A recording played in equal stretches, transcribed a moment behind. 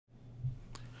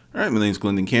All right, my name is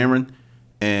Glendon Cameron,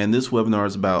 and this webinar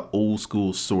is about old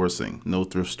school sourcing. No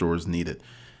thrift stores needed.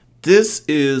 This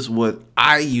is what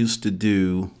I used to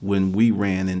do when we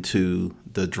ran into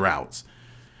the droughts.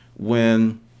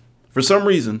 When, for some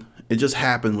reason, it just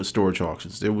happened with storage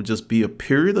auctions. There would just be a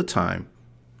period of time.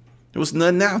 There was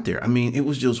nothing out there. I mean, it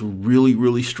was just really,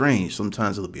 really strange.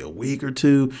 Sometimes it'll be a week or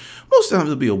two. Most times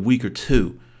it'll be a week or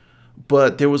two.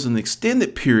 But there was an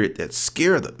extended period that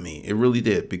scared me. It really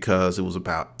did, because it was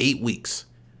about 8 weeks,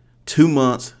 2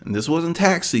 months, and this wasn't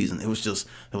tax season. It was just,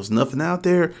 there was nothing out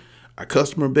there. Our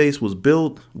customer base was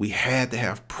built. We had to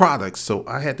have products, so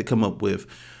I had to come up with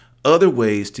other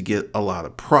ways to get a lot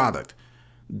of product.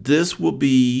 This will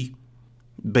be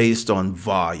based on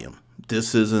volume.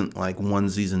 This isn't like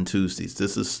onesies and twosies.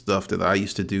 This is stuff that I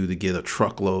used to do to get a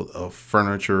truckload of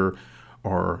furniture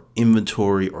or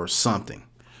inventory or something.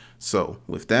 So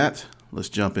with that, let's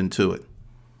jump into it.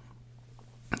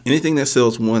 Anything that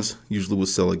sells once usually will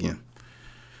sell again.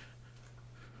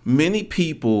 Many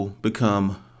people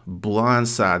become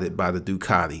blindsided by the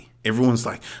Ducati. Everyone's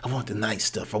like, I want the nice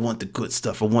stuff. I want the good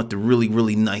stuff. I want the really,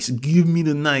 really nice. Give me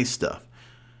the nice stuff.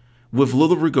 With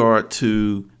little regard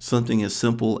to something as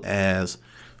simple as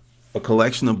a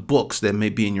collection of books that may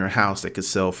be in your house that could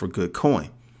sell for good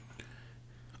coin.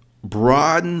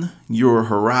 Broaden your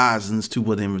horizons to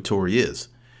what inventory is.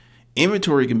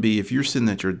 Inventory can be, if you're sitting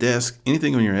at your desk,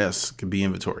 anything on your desk can be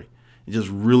inventory. It just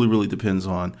really, really depends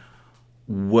on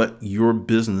what your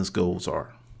business goals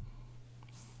are.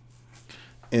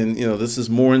 And, you know, this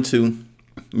is more into,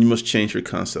 you must change your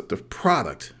concept of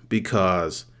product,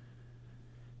 because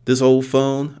this old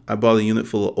phone, I bought a unit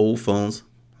full of old phones,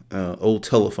 old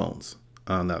telephones,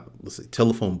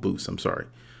 telephone booths, I'm sorry.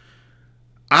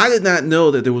 I did not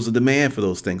know that there was a demand for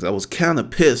those things. I was kind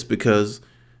of pissed, because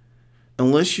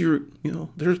unless you're,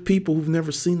 there's people who've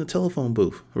never seen a telephone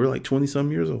booth who are like 20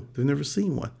 some years old. They've never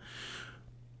seen one.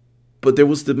 But there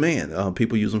was demand.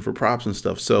 People use them for props and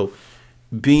stuff. So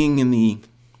being in the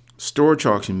storage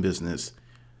auction business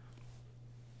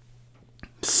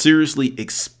seriously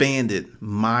expanded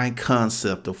my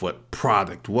concept of what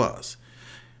product was.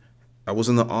 I was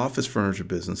in the office furniture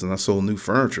business and I sold new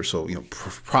furniture. So,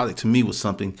 product to me was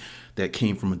something that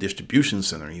came from a distribution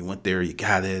center. You went there, you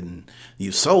got it, and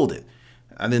you sold it.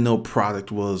 I didn't know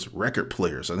product was record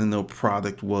players. I didn't know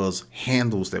product was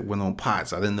handles that went on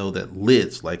pots. I didn't know that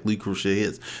lids, like Le Crochet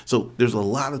is. So there's a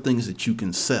lot of things that you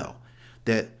can sell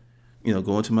that,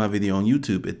 go into my video on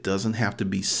YouTube. It doesn't have to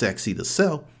be sexy to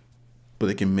sell,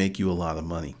 but it can make you a lot of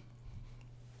money.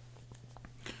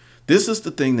 This is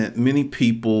the thing that many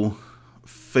people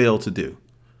fail to do.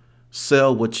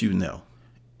 Sell what you know.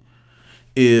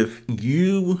 If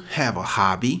you have a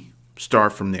hobby,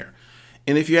 start from there.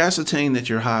 And if you ascertain that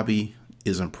your hobby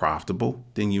isn't profitable,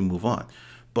 then you move on.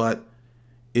 But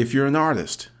if you're an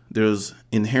artist, there's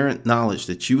inherent knowledge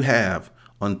that you have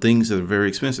on things that are very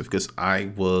expensive, because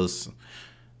I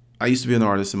used to be an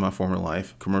artist in my former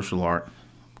life, commercial art,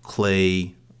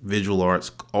 clay, visual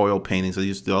arts, oil paintings. I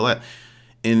used to do all that.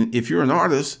 And if you're an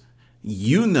artist,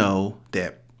 you know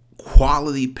that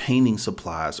quality painting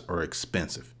supplies are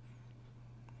expensive.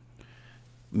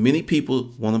 Many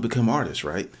people want to become artists,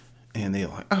 right? And they're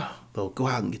like, they'll go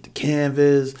out and get the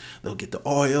canvas, they'll get the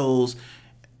oils,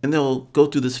 and they'll go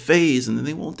through this phase, and then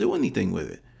they won't do anything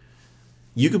with it.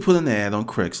 You can put an ad on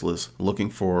Craigslist looking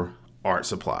for art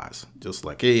supplies. Just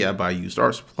like, hey, I buy used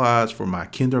art supplies for my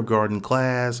kindergarten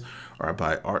class, or I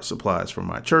buy art supplies for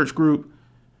my church group,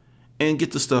 and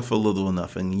get the stuff for little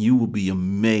enough, and you will be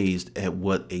amazed at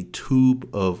what a tube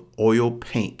of oil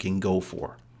paint can go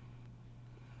for.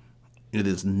 It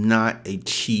is not a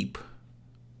cheap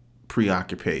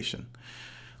preoccupation.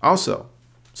 Also,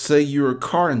 say you're a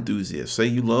car enthusiast, say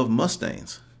you love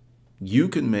Mustangs. You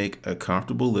can make a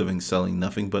comfortable living selling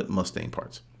nothing but Mustang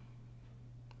parts.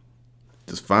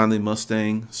 Just find a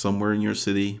Mustang somewhere in your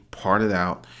city, part it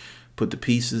out, put the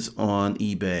pieces on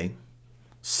eBay,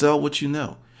 sell what you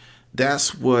know.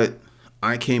 That's what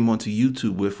I came onto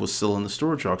YouTube with, was selling the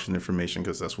storage auction information,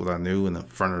 because that's what I knew, and the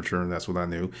furniture, and that's what I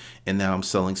knew. And now I'm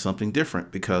selling something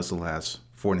different, because the last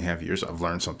 4.5 years I've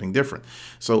learned something different.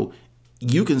 So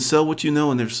you can sell what you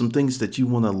know, and there's some things that you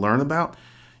want to learn about.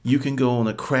 You can go on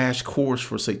a crash course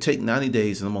for, say, take 90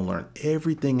 days, and I'm going to learn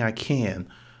everything I can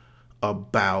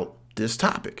about this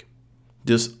topic,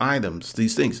 this items,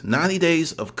 these things. 90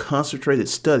 days of concentrated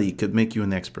study could make you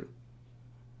an expert.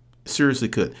 Seriously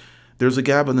could. There's a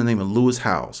guy by the name of Lewis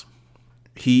Howes.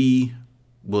 He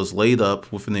was laid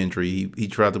up with an injury. He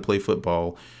tried to play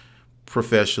football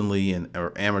professionally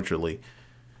or amateurly.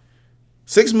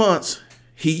 6 months,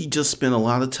 he just spent a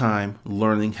lot of time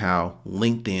learning how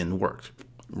LinkedIn worked.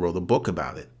 Wrote a book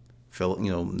about it.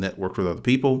 network with other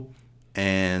people,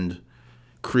 and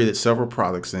created several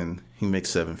products, and he makes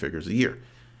 7 figures a year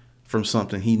from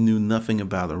something he knew nothing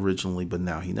about originally, but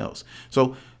now he knows.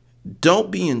 So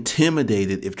don't be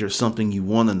intimidated if there's something you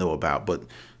want to know about, but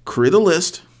create a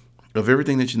list of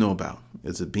everything that you know about.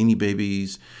 Is it Beanie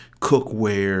Babies,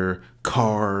 cookware,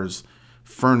 cars,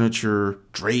 furniture,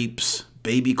 drapes,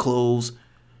 baby clothes?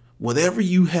 Whatever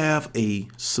you have a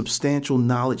substantial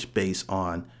knowledge base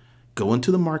on, go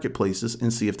into the marketplaces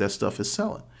and see if that stuff is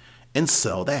selling, and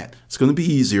sell that. It's going to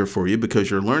be easier for you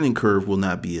because your learning curve will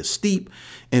not be as steep.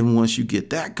 And once you get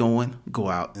that going, go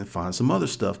out and find some other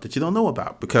stuff that you don't know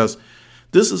about, because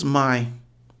this is my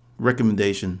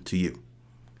recommendation to you.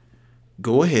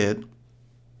 Go ahead,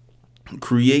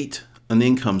 create an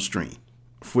income stream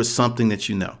for something that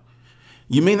you know.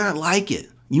 You may not like it.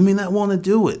 You may not want to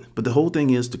do it, but the whole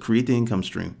thing is to create the income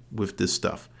stream with this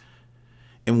stuff.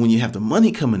 And when you have the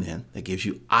money coming in, that gives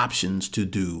you options to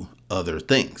do other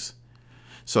things.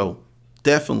 So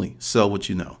definitely sell what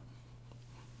you know.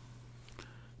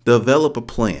 Develop a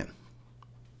plan.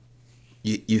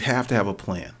 You have to have a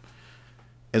plan.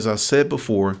 As I said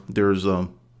before, there's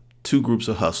 2 groups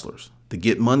of hustlers. The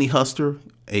get money hustler,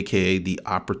 aka the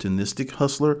opportunistic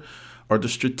hustler, or the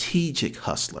strategic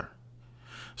hustler.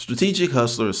 Strategic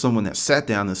hustler is someone that sat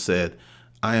down and said,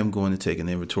 I am going to take an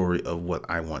inventory of what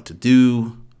I want to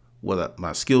do, what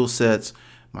my skill sets,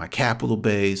 my capital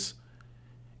base,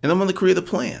 and I'm going to create a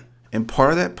plan. And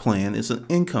part of that plan is an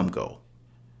income goal.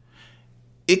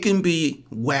 It can be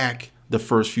whack the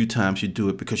first few times you do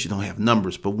it because you don't have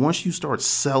numbers. But once you start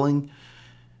selling,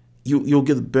 you'll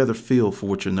get a better feel for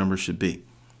what your numbers should be.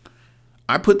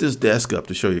 I put this desk up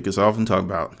to show you because I often talk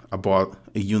about I bought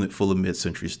a unit full of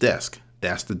mid-centuries desk.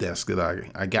 That's the desk that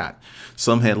I got.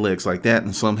 Some had legs like that,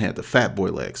 and some had the fat boy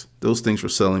legs. Those things were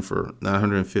selling for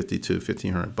 $950 to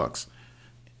 $1,500,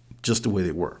 just the way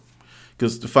they were,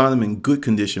 because to find them in good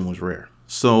condition was rare.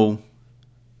 So,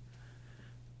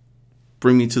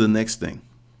 bring me to the next thing: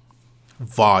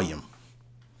 volume.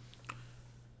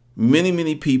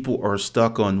 Many people are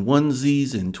stuck on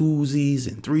onesies and twosies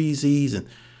and threesies, and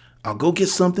I'll go get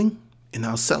something and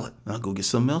I'll sell it. I'll go get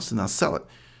something else and I'll sell it.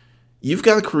 You've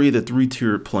got to create a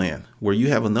 3-tiered plan where you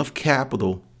have enough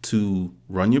capital to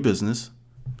run your business,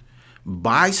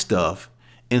 buy stuff,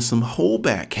 and some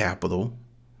holdback capital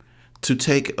to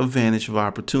take advantage of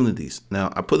opportunities.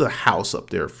 Now, I put a house up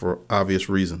there for obvious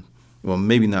reason. Well,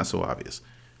 maybe not so obvious.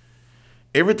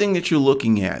 Everything that you're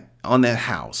looking at on that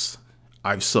house,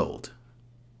 I've sold.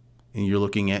 And you're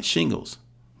looking at shingles.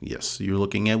 Yes. You're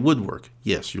looking at woodwork.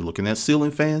 Yes. You're looking at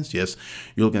ceiling fans. Yes.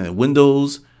 You're looking at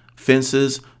windows,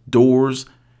 fences, doors,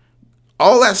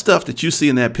 all that stuff that you see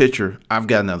in that picture. I've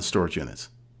got in other storage units.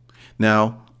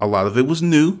 Now, a lot of it was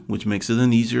new, which makes it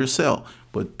an easier sell.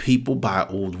 But people buy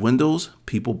old windows.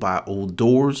 People buy old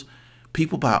doors.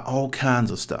 People buy all kinds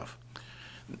of stuff.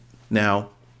 Now,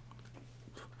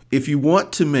 if you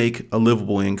want to make a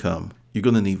livable income, you're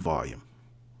going to need volume.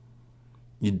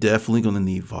 You're definitely going to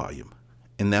need volume.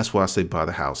 And that's why I say buy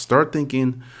the house. Start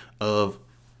thinking of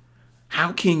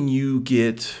how can you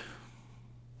get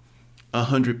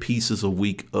 100 pieces a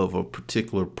week of a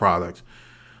particular product,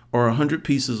 or 100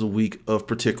 pieces a week of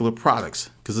particular products.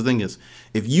 Because the thing is,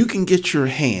 if you can get your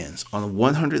hands on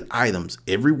 100 items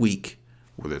every week,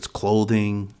 whether it's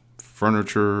clothing,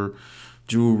 furniture,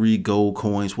 jewelry, gold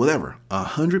coins, whatever,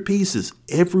 100 pieces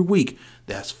every week,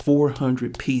 that's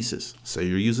 400 pieces. Say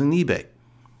you're using eBay.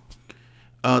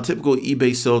 Typical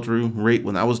eBay sell-through rate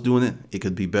when I was doing it, it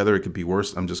could be better, it could be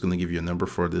worse. I'm just going to give you a number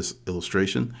for this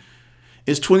illustration.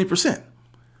 It's 20%.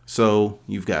 So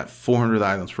you've got 400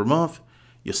 items per month.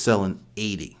 You're selling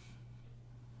 80.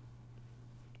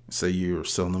 Say you're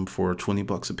selling them for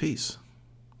 $20 a piece.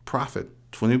 Profit,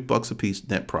 $20 a piece,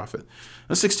 net profit.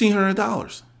 That's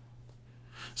 $1,600.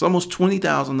 It's almost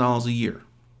 $20,000 a year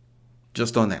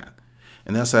just on that.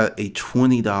 And that's at a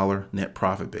 $20 net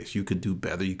profit base. You could do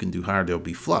better. You can do higher. There'll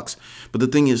be flux. But the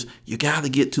thing is, you got to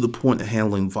get to the point of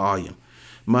handling volume.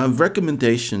 My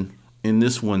recommendation in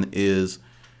this one is,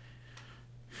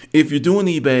 if you're doing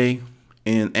eBay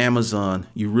and Amazon,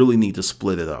 you really need to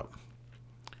split it up.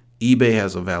 eBay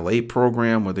has a valet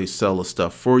program where they sell the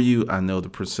stuff for you. I know the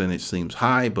percentage seems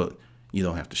high, but you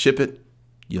don't have to ship it.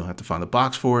 You don't have to find a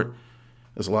box for it.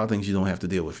 There's a lot of things you don't have to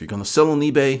deal with. If you're going to sell on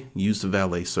eBay, use the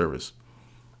valet service.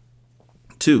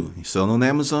 2, you sell on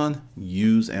Amazon,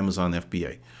 use Amazon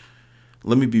FBA.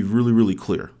 Let me be really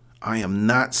clear. I am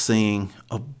not saying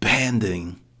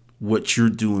abandoning what you're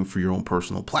doing for your own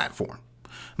personal platform.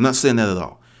 I'm not saying that at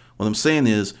all. What I'm saying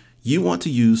is you want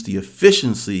to use the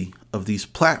efficiency of these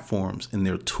platforms and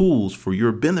their tools for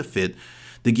your benefit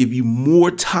to give you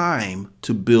more time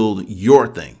to build your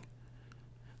thing.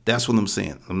 That's what I'm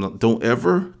saying. Don't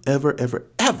ever, ever, ever,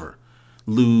 ever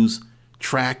lose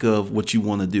track of what you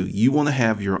want to do. You want to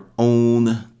have your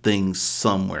own thing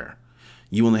somewhere.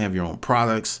 You want to have your own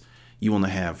products. You want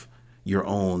to have your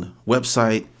own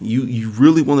website. You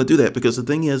really want to do that, because the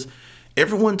thing is,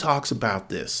 everyone talks about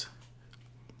this.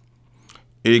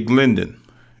 Hey, Glendon,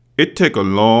 it take a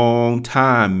long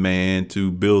time, man,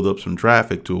 to build up some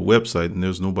traffic to a website and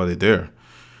there's nobody there.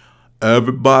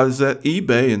 Everybody's at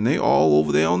eBay and they all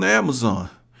over there on Amazon.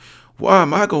 Why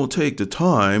am I going to take the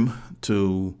time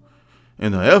to,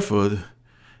 and the effort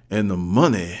and the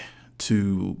money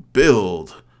to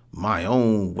build my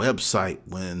own website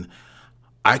when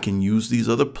I can use these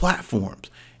other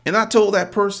platforms? And I told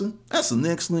that person, that's an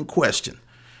excellent question.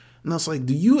 And I was like,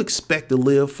 do you expect to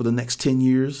live for the next 10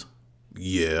 years?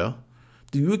 Yeah.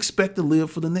 Do you expect to live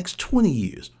for the next 20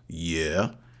 years?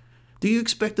 Yeah. Do you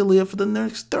expect to live for the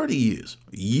next 30 years?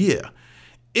 Yeah.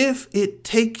 If it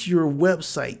takes your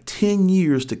website 10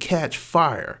 years to catch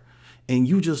fire, and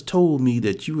you just told me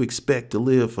that you expect to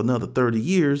live for another 30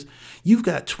 years, you've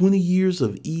got 20 years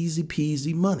of easy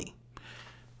peasy money.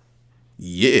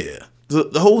 Yeah.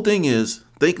 The whole thing is,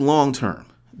 think long term.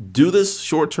 Do this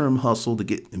short term hustle to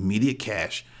get immediate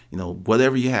cash,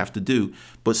 whatever you have to do,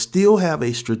 but still have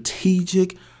a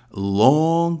strategic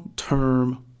long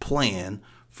term plan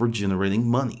for generating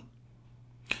money.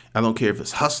 I don't care if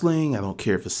it's hustling. I don't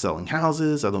care if it's selling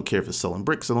houses. I don't care if it's selling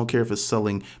bricks. I don't care if it's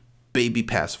selling baby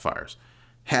pacifiers.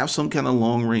 Have some kind of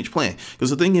long range plan. Because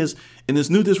the thing is, in this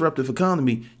new disruptive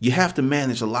economy, you have to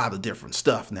manage a lot of different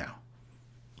stuff now.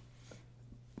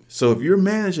 So if you're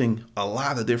managing a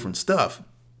lot of different stuff,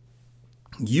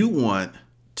 you want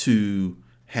to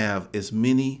have as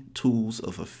many tools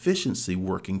of efficiency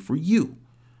working for you.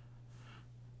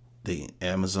 The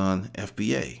Amazon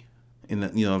FBA. And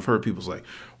I've heard people say,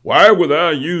 why would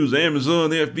I use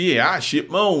Amazon FBA? I ship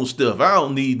my own stuff. I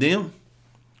don't need them.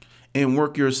 And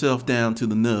work yourself down to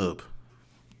the nub.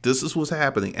 This is what's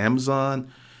happening.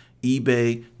 Amazon,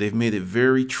 eBay, they've made it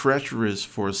very treacherous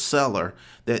for a seller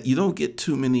that you don't get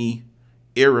too many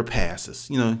error passes.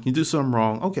 You do something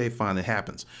wrong. Okay, fine, it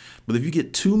happens. But if you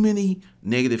get too many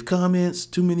negative comments,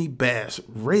 too many bad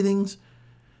ratings,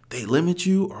 they limit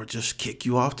you or just kick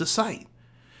you off the site.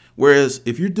 Whereas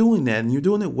if you're doing that and you're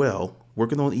doing it well,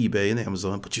 working on eBay and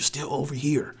Amazon, but you're still over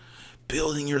here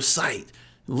building your site,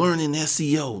 learning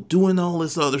SEO, doing all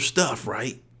this other stuff,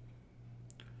 right?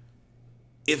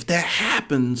 If that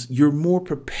happens, you're more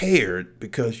prepared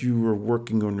because you were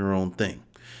working on your own thing.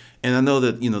 And I know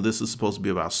that, this is supposed to be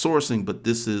about sourcing, but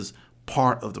this is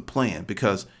part of the plan,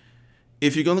 because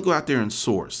if you're going to go out there and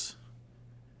source,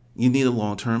 you need a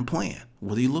long-term plan.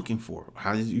 What are you looking for?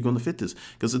 How are you going to fit this?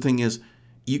 Because the thing is,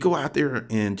 you go out there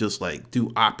and just do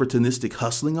opportunistic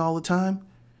hustling all the time,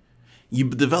 you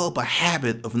develop a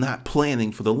habit of not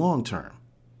planning for the long term,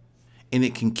 and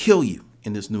it can kill you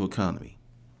in this new economy.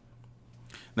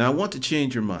 Now, I want to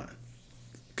change your mind,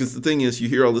 because the thing is, you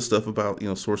hear all this stuff about,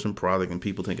 sourcing product, and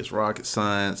people think it's rocket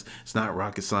science. It's not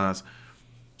rocket science.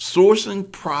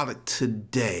 Sourcing product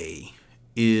today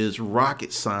is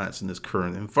rocket science in this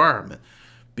current environment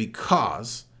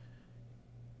because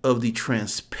of the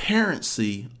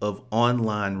transparency of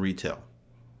online retail.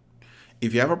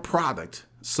 If you have a product,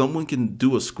 someone can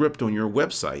do a script on your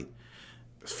website,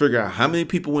 figure out how many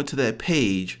people went to that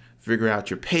page, figure out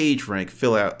your page rank,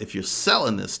 fill out if you're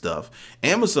selling this stuff.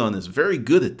 Amazon is very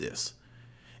good at this.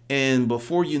 And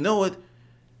before you know it,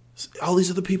 all these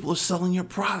other people are selling your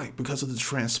product because of the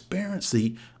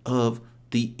transparency of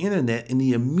the internet and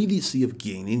the immediacy of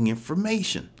gaining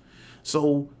information.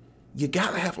 So you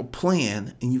got to have a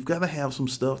plan, and you've got to have some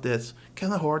stuff that's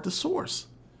kind of hard to source.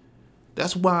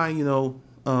 That's why, in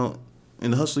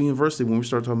the Hustle University, when we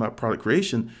start talking about product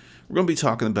creation, we're going to be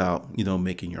talking about,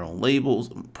 making your own labels,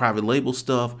 private label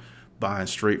stuff, buying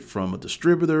straight from a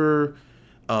distributor,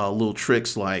 little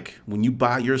tricks like when you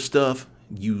buy your stuff,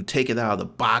 you take it out of the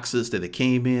boxes that it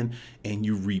came in and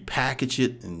you repackage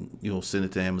it and send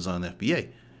it to Amazon FBA.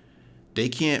 They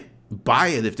can't buy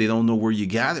it if they don't know where you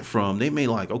got it from. They may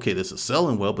okay, this is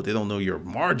selling well, but they don't know your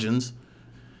margins.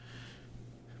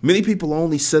 Many people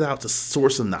only set out to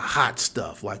sourcing the hot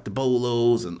stuff like the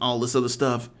bolos and all this other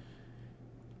stuff.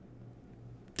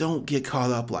 Don't get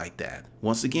caught up like that.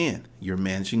 Once again, you're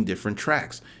managing different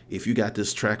tracks. If you got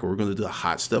this track where we're going to do the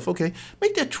hot stuff, okay,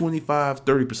 make that 25,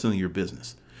 30% of your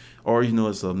business. Or,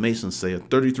 as Masons say, a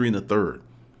 33 and a third.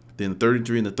 Then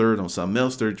 33 and a third on something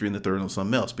else, 33 and a third on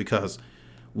something else. Because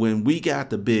when we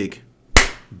got the big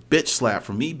bitch slap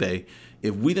from eBay,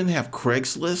 if we didn't have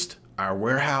Craigslist, our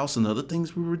warehouse, and other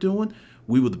things we were doing,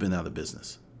 we would have been out of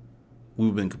business. We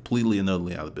would have been completely and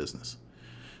utterly out of business.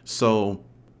 So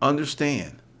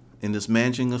understand, in this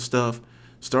managing of stuff,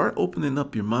 start opening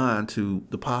up your mind to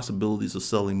the possibilities of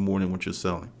selling more than what you're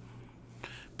selling.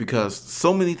 Because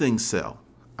so many things sell.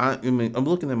 I mean, I'm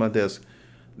looking at my desk.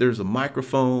 There's a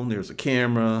microphone, there's a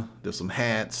camera, there's some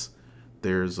hats,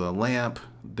 there's a lamp,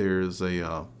 there's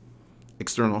a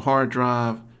external hard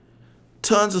drive,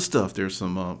 tons of stuff. There's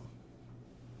some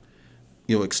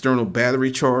external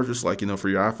battery chargers, like, for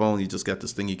your iPhone, you just got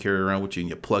this thing you carry around with you and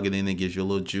you plug it in and it gives you a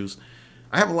little juice.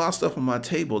 I have a lot of stuff on my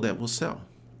table that will sell.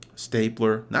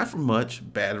 Stapler, not for much,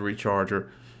 battery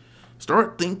charger.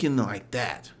 Start thinking like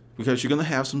that, because you're going to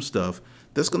have some stuff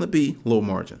that's going to be low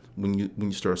margin when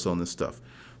you start selling this stuff.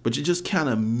 But you just kind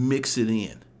of mix it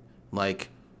in. Like,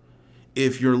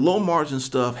 if your low margin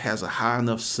stuff has a high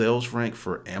enough sales rank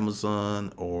for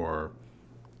Amazon or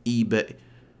eBay,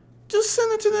 just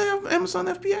send it to the Amazon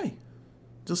FBA.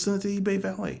 Just send it to eBay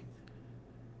Valet.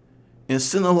 And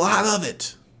send a lot of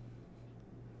it.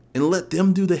 And let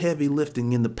them do the heavy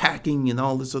lifting and the packing and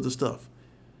all this other stuff.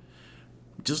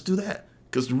 Just do that.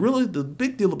 Because really the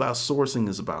big deal about sourcing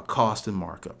is about cost and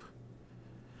markup.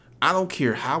 I don't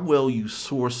care how well you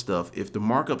source stuff. If the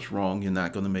markup's wrong, you're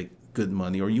not going to make good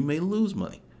money, or you may lose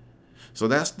money. So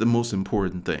that's the most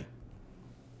important thing.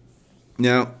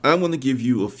 Now, I'm going to give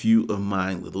you a few of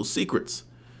my little secrets.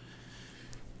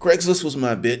 Craigslist was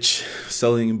my bitch,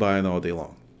 selling and buying all day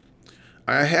long.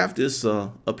 I have this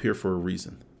up here for a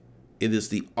reason. It is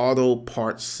the auto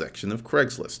parts section of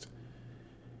Craigslist.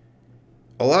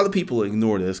 A lot of people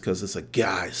ignore this because it's a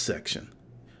guys section.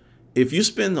 If you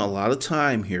spend a lot of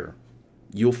time here,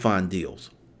 you'll find deals.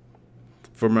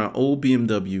 For my old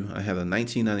BMW, I had a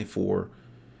 1994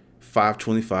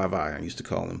 525i. I used to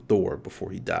call him Thor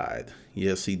before he died.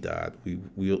 Yes, he died.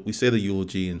 We said a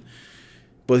eulogy,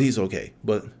 but he's okay.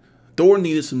 But Thor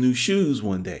needed some new shoes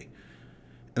one day.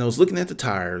 And I was looking at the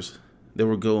tires that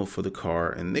were going for the car,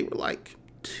 and they were like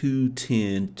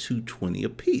 $210, $220 a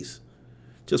piece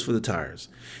just for the tires.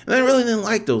 And I really didn't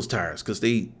like those tires because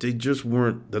they just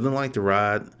weren't, they didn't like the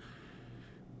ride.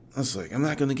 I was like, I'm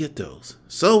not going to get those.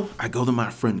 So I go to my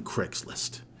friend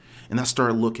Craigslist and I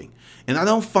start looking, and I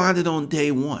don't find it on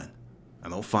day one. I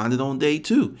don't find it on day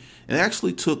two. It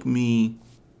actually took me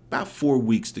about 4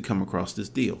 weeks to come across this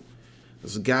deal.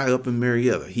 There's a guy up in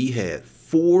Marietta. He had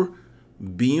 4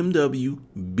 BMW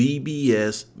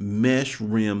BBS mesh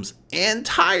rims and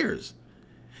tires.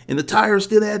 And the tires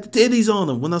still had the titties on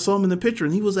them when I saw him in the picture,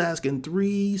 and he was asking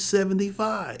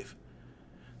 $375.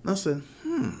 And I said,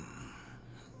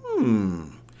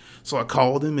 So I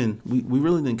called him, and we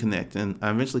really didn't connect. And I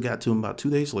eventually got to him about 2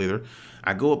 days later.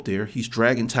 I go up there. He's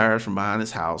dragging tires from behind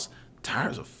his house.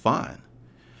 Tires are fine.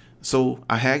 So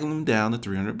I haggled him down to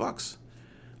 $300.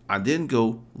 I then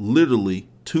go literally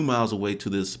 2 miles away to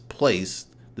this place,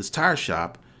 this tire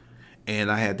shop,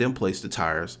 and I had them place the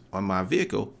tires on my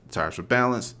vehicle. The tires were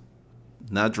balanced,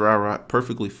 not dry rot,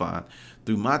 perfectly fine.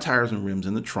 Threw my tires and rims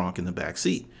in the trunk in the back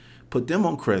seat. Put them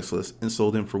on Craigslist and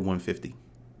sold them for $150.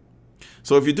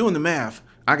 So if you're doing the math,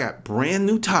 I got brand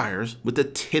new tires with the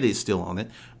titties still on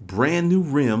it, brand new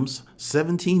rims,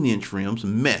 17-inch rims,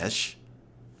 mesh,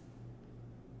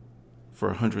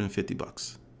 for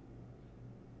 $150.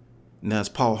 Now, as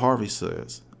Paul Harvey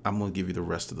says, I'm going to give you the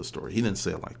rest of the story. He didn't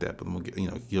say it like that, but I'm going to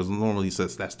get, normally he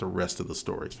says that's the rest of the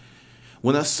story.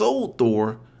 When I sold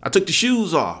Thor, I took the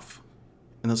shoes off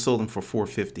and I sold them for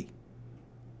 $450.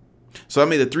 So I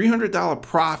made a $300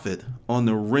 profit on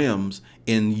the rims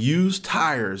and used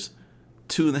tires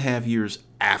 2.5 years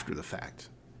after the fact.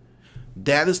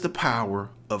 That is the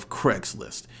power of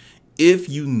Craigslist. If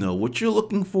you know what you're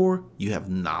looking for, you have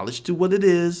knowledge to what it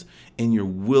is, and you're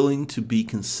willing to be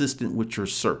consistent with your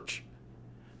search,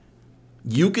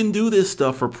 you can do this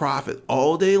stuff for profit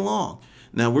all day long.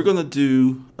 Now, we're going to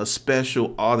do a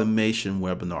special automation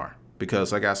webinar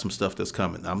because I got some stuff that's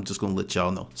coming. I'm just going to let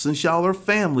y'all know. Since y'all are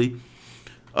family,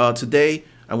 today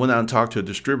I went out and talked to a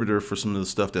distributor for some of the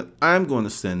stuff that I'm going to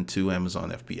send to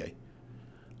Amazon FBA.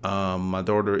 My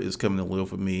daughter is coming to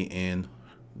live with me, and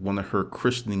one of her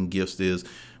christening gifts is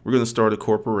we're going to start a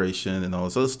corporation and all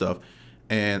this other stuff.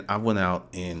 And I went out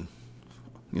and,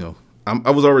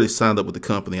 I was already signed up with the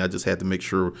company. I just had to make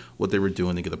sure what they were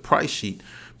doing to get a price sheet,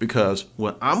 because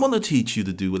what I'm going to teach you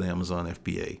to do with Amazon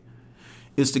FBA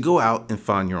is to go out and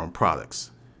find your own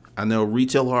products. I know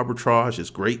retail arbitrage is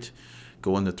great.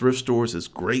 Going to thrift stores is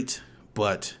great.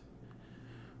 But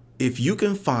if you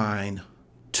can find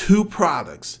 2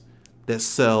 products that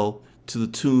sell to the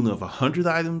tune of 100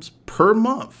 items per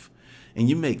month, and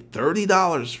you make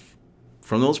 $30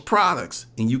 from those products,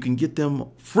 and you can get them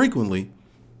frequently,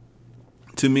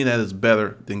 To me, that is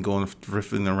better than going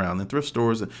thrifting around in thrift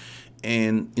stores.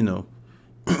 And you know,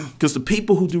 because the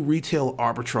people who do retail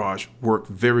arbitrage work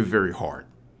very, very hard.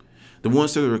 The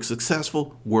ones that are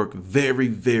successful work very,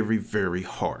 very, very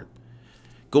hard.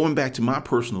 Going back to my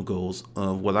personal goals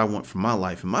of what I want for my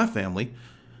life and my family,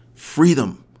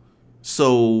 freedom.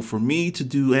 So for me to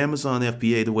do Amazon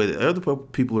FBA the way that other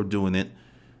people are doing it,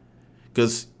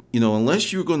 because, you know,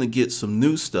 unless you're going to get some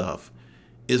new stuff,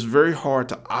 it's very hard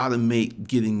to automate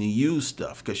getting the used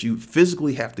stuff because you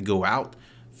physically have to go out,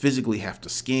 physically have to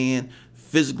scan,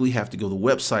 physically have to go to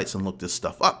websites and look this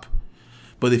stuff up.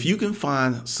 But if you can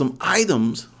find some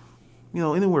items, you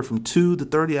know, anywhere from 2 to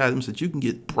 30 items that you can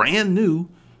get brand new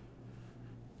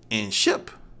and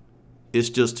ship, it's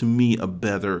just, to me, a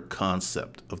better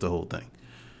concept of the whole thing.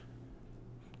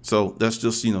 So that's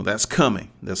just, you know, that's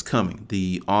coming. That's coming.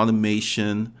 The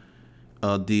automation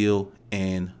deal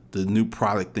and the new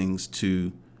product things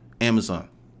to Amazon.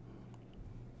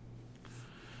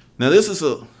 Now, this is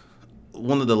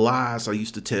one of the lies I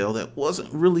used to tell that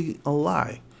wasn't really a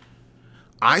lie.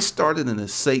 I started an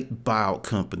estate buyout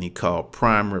company called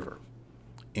Prime River,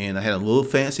 and I had a little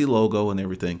fancy logo and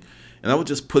everything. And I would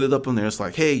just put it up on there. It's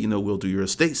like, hey, you know, we'll do your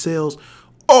estate sales.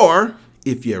 Or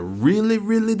if you really,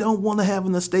 really don't want to have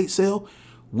an estate sale,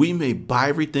 we may buy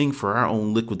everything for our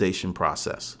own liquidation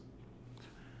process.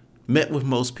 Met with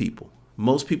most people.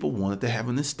 Most people wanted to have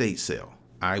an estate sale.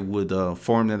 I would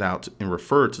farm that out and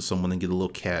refer it to someone and get a little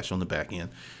cash on the back end.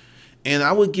 And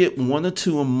I would get 1 or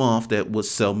 2 a month that would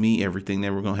sell me everything they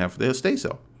were going to have for their estate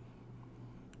sale.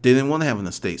 They didn't want to have an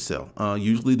estate sale.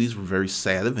 Usually these were very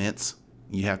sad events.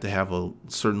 You have to have a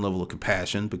certain level of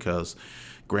compassion because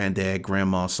granddad,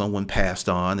 grandma, someone passed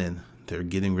on and they're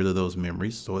getting rid of those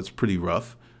memories. So it's pretty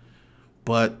rough.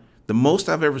 But the most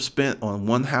I've ever spent on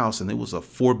one house, and it was a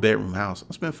 4-bedroom house,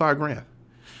 I spent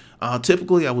 $5,000.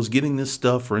 Typically, I was getting this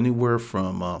stuff for anywhere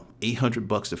from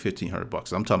 $800 to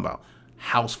 $1,500. I'm talking about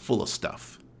house full of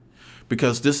stuff,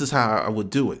 because this is how I would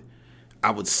do it.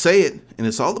 I would say it, and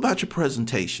it's all about your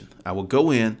presentation. I would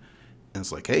go in, and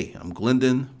it's like, hey, I'm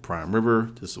Glendon, Prime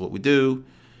River. This is what we do.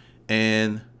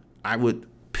 And I would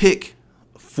pick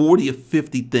 40 or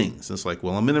 50 things. It's like,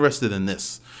 well, I'm interested in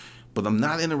this, but I'm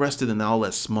not interested in all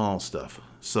that small stuff.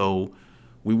 So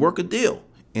we work a deal,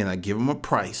 and I give them a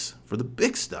price for the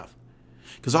big stuff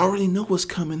because I already know what's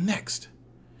coming next.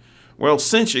 Well,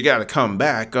 since you got to come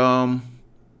back,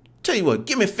 tell you what,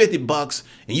 give me $50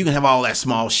 and you can have all that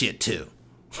small shit too.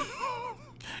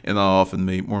 And I often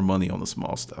made more money on the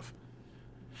small stuff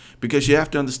because you have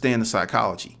to understand the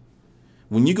psychology.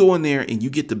 When you go in there and you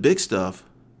get the big stuff,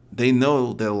 they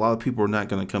know that a lot of people are not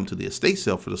going to come to the estate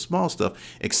sale for the small stuff,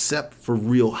 except for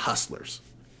real hustlers.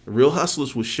 The real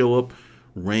hustlers will show up,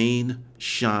 rain,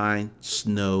 shine,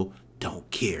 snow, don't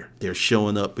care. They're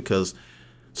showing up because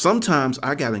sometimes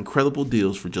I got incredible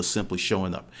deals for just simply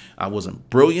showing up. I wasn't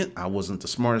brilliant. I wasn't the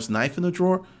smartest knife in the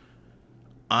drawer.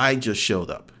 I just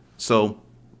showed up. So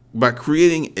by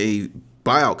creating a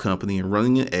buyout company and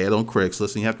running an ad on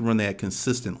Craigslist, and you have to run the ad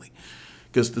consistently.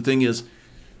 Because the thing is,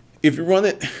 if you run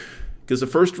it, because the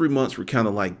first 3 months were kind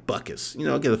of like buckets, you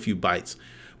know, I'll get a few bites.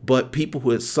 But people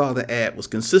who had saw the ad was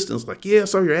consistent. It's like, yeah, I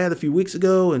saw your ad a few weeks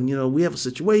ago, and, you know, we have a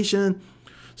situation.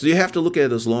 So you have to look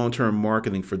at it as long-term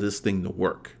marketing for this thing to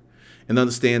work. And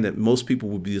understand that most people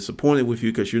will be disappointed with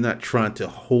you because you're not trying to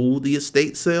hold the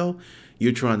estate sale.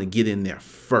 You're trying to get in there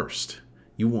first.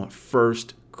 You want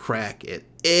first crack at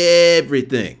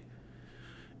everything.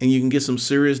 And you can get some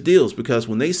serious deals because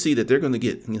when they see that they're going to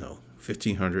get, you know,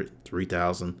 $1,500,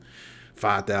 $3,000,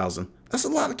 $5,000, that's a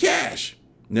lot of cash.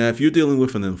 Now, if you're dealing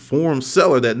with an informed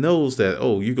seller that knows that,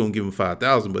 oh, you're going to give them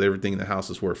 $5,000, but everything in the house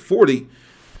is worth $40,000,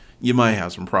 you might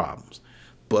have some problems.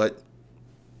 But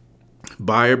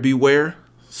buyer beware,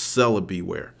 seller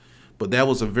beware. But that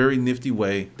was a very nifty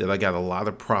way that I got a lot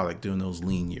of product during those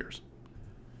lean years.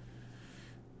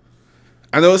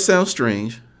 I know it sounds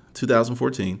strange,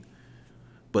 2014,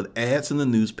 but ads in the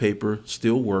newspaper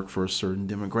still work for a certain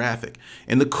demographic.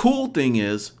 And the cool thing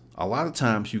is, a lot of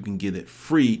times you can get it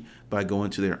free by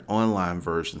going to their online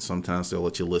version. Sometimes they'll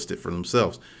let you list it for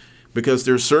themselves because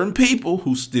there's certain people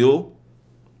who still,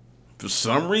 for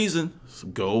some reason,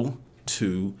 go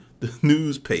to the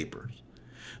newspapers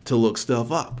to look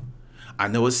stuff up. I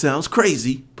know it sounds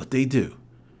crazy, but they do.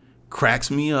 Cracks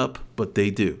me up, but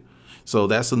they do. So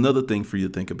that's another thing for you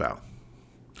to think about.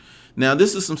 Now,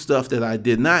 this is some stuff that I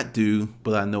did not do,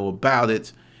 but I know about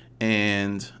it,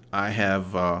 and I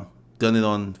have done it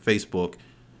on Facebook.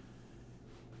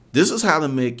 This is how to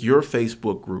make your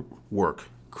Facebook group work.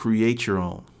 Create your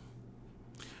own.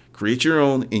 Create your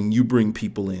own, and you bring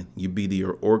people in. You be the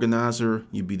organizer.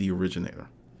 You be the originator.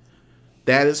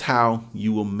 That is how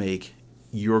you will make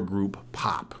your group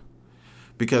pop.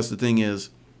 Because the thing is,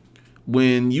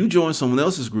 when you join someone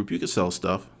else's group, you can sell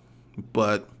stuff.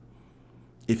 But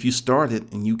if you start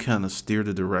it and you kind of steer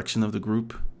the direction of the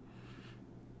group,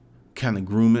 kind of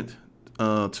groom it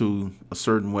to a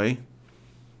certain way,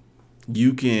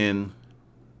 you can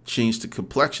change the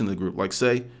complexion of the group. Like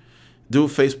say, do a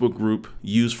Facebook group,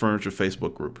 use furniture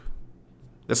Facebook group.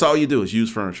 That's all you do is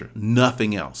use furniture,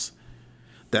 nothing else.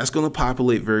 That's going to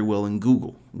populate very well in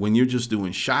Google. When you're just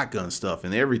doing shotgun stuff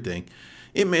and everything,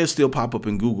 it may still pop up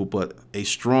in Google, but a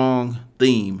strong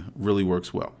theme really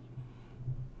works well.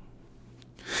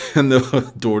 And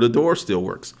the door-to-door still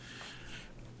works.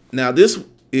 Now, this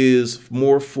is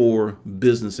more for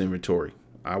business inventory.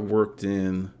 I worked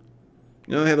in,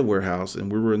 I had a warehouse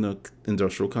and we were in an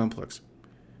industrial complex.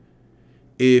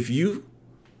 If you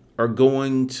are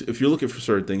if you're looking for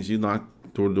certain things, you knock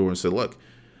door to door and say, look,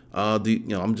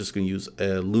 I'm just going to use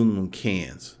aluminum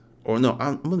cans. Or no,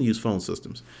 I'm going to use phone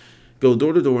systems. Go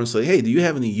door to door and say, hey, do you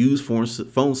have any used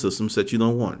phone systems that you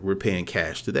don't want? We're paying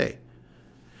cash today.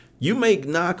 You may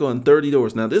knock on 30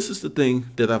 doors. Now, this is the thing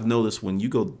that I've noticed when you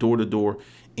go door to door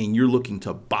and you're looking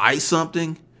to buy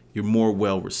something, you're more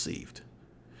well received.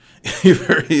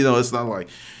 It's not like,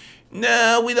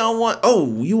 no, we don't want,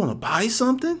 oh, you want to buy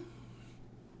something?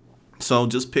 So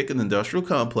just pick an industrial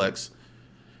complex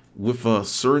with a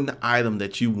certain item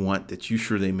that you want, that you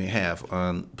sure they may have.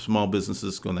 Small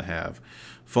businesses going to have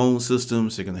phone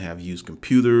systems. They're going to have used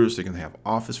computers. They're going to have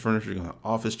office furniture. They're going to have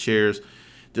office chairs.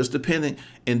 Just depending.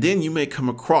 And then you may come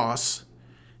across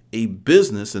a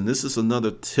business, and this is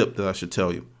another tip that I should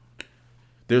tell you.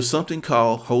 There's something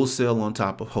called wholesale on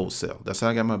top of wholesale. That's how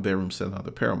I got my bedroom set out of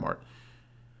the Paramart.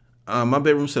 My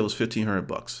bedroom set was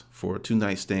 $1,500 for 2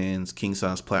 nightstands, king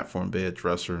size platform bed,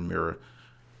 dresser, and mirror.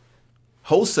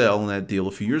 Wholesale on that deal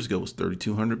a few years ago was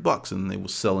 $3,200, and they were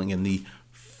selling in the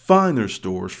finer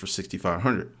stores for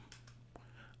 $6,500.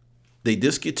 They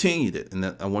discontinued it, and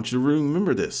I want you to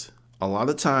remember this. A lot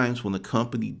of times when a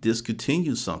company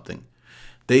discontinues something,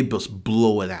 they just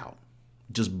blow it out.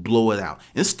 Just blow it out.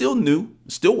 And it's still new.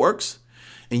 It still works.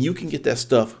 And you can get that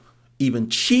stuff even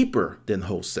cheaper than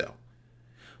wholesale,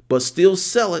 but still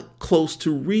sell it close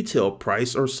to retail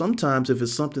price, or sometimes if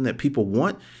it's something that people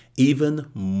want, even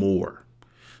more.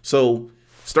 So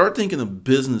start thinking of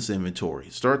business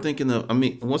inventory. Start thinking of,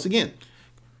 once again,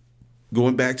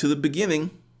 going back to the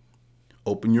beginning,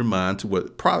 open your mind to what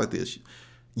the product is.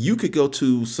 You could go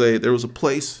to, say, there was a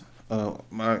place,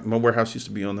 my warehouse used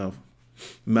to be on the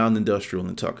Mountain Industrial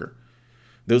in Tucker.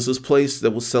 There was this place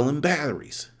that was selling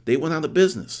batteries. They went out of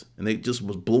business and they just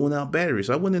was blowing out batteries.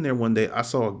 I went in there one day. I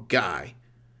saw a guy.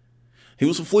 He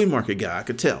was a flea market guy. I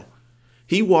could tell.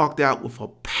 He walked out with a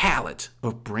pallet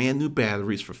of brand new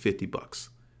batteries for $50.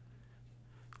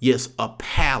 Yes, a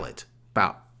pallet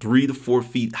about 3 to 4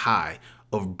 feet high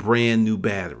of brand new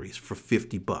batteries for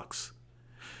 $50.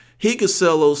 He could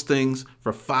sell those things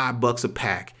for $5 a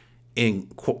pack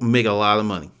and make a lot of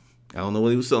money. I don't know what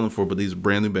he was selling for, but these are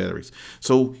brand new batteries.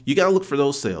 So you got to look for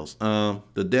those sales.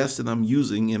 The desk that I'm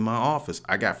using in my office,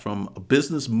 I got from a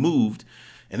business moved,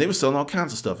 and they were selling all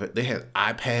kinds of stuff. They had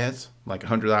iPads, like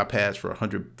 100 iPads for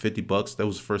 $150. That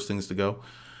was the first things to go.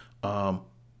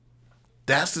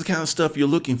 That's the kind of stuff you're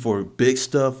looking for. Big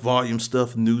stuff, volume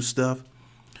stuff, new stuff.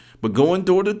 But going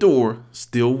door to door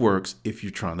still works if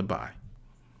you're trying to buy.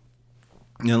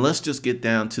 Now let's just get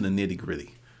down to the nitty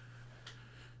gritty.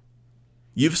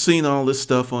 You've seen all this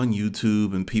stuff on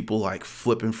YouTube and people like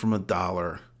flipping from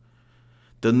 $1.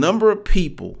 The number of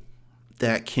people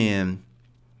that can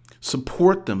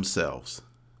support themselves,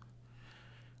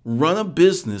 run a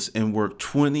business and work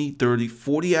 20, 30,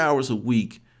 40 hours a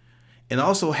week, and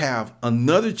also have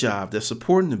another job that's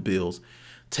supporting the bills,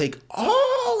 take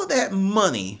all of that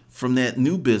money from that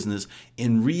new business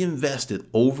and reinvest it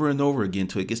over and over again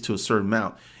till it gets to a certain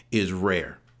amount is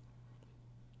rare.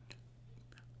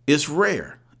 It's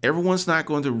rare. Everyone's not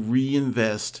going to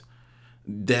reinvest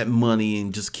that money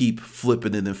and just keep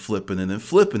flipping it and flipping it and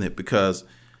flipping it, because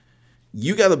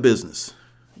you got a business,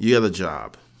 you got a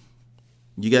job,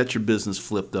 you got your business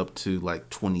flipped up to like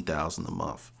 $20,000 a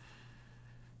month.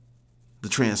 The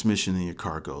transmission in your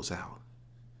car goes out.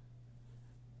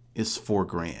 It's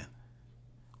 $4,000.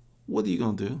 What are you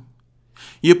going to do?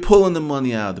 You're pulling the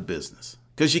money out of the business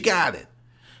because you got it,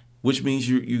 which means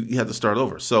you have to start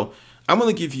over. So I'm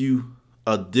going to give you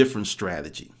a different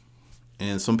strategy,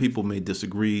 and some people may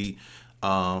disagree.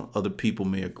 Other people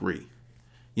may agree.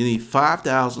 You need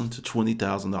 $5,000 to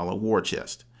 $20,000 war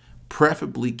chest,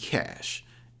 preferably cash.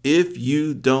 If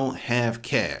you don't have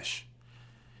cash,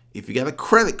 if you got a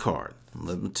credit card,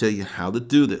 let me tell you how to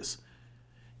do this.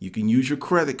 You can use your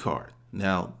credit card.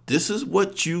 Now, this is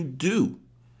what you do.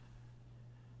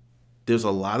 There's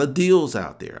a lot of deals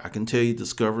out there. I can tell you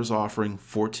Discover's offering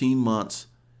 14 months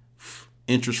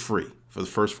interest free for the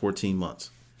first 14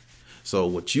 months. So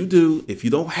what you do, if you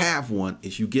don't have one,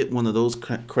 is you get one of those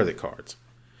credit cards,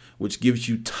 which gives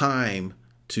you time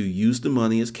to use the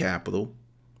money as capital.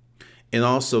 And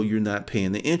also you're not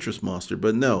paying the interest monster.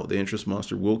 But no, the interest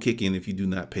monster will kick in if you do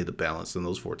not pay the balance in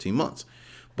those 14 months.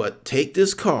 But take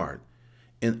this card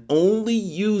and only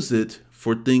use it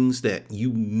for things that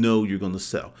you know you're going to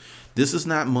sell. This is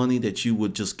not money that you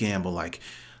would just gamble like,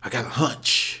 I got a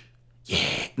hunch.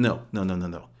 Yeah. No.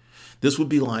 This would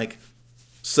be like,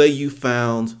 say you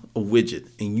found a widget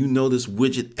and you know this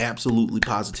widget absolutely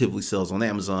positively sells on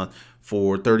Amazon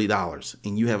for $30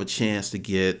 and you have a chance to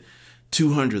get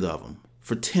 200 of them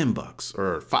for $10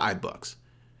 or $5.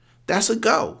 That's a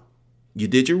go. You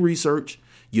did your research.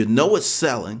 You know it's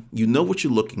selling. You know what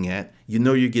you're looking at. You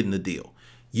know you're getting a deal.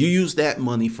 You use that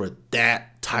money for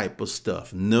that type of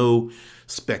stuff. No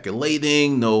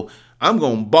speculating. No, I'm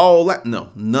going to ball that.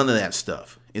 No, none of that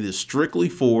stuff. It is strictly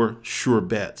for sure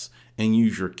bets, and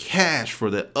use your cash for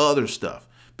that other stuff.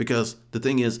 Because the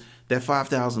thing is, that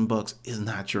 $5,000 is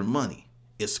not your money.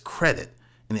 It's credit,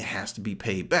 and it has to be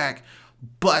paid back.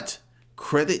 But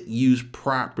credit used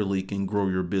properly can grow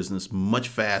your business much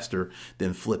faster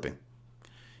than flipping.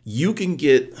 You can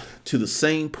get to the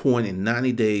same point in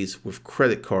 90 days with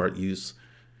credit card use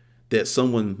that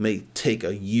someone may take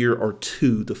a year or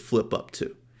two to flip up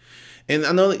to. And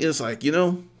I know it's like,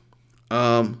 no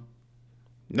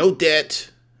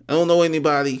debt. I don't know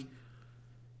anybody.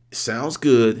 It sounds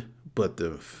good, but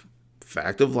the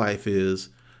fact of life is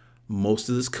most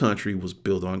of this country was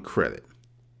built on credit.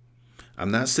 I'm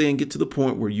not saying get to the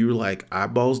point where you're like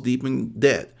eyeballs deep in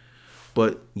debt,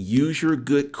 but use your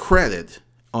good credit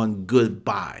on good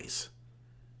buys.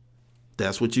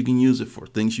 That's what you can use it for.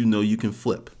 Things you know you can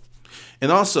flip. And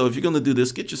also, if you're going to do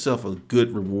this, get yourself a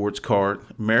good rewards card.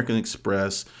 American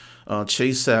Express,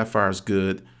 Chase Sapphire is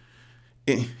good.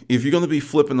 If you're going to be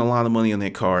flipping a lot of money on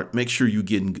that card, make sure you're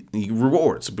getting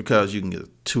rewards, because you can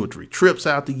get 2 or 3 trips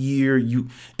out the year.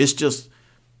 It's just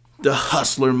the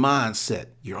hustler mindset.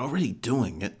 You're already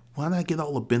doing it. Why not get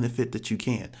all the benefit that you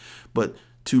can? But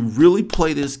to really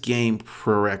play this game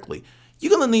correctly, you're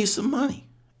going to need some money.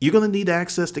 You're going to need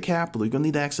access to capital. You're going to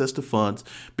need access to funds,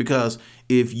 because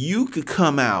if you could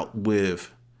come out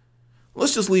with,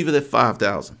 let's just leave it at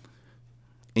 5,000,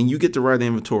 and you get the right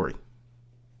inventory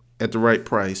at the right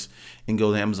price and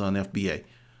go to Amazon FBA,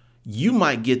 you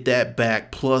might get that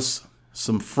back plus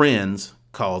some friends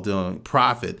called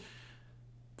profit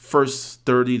first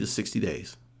 30 to 60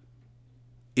 days.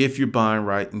 If you're buying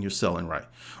right and you're selling right,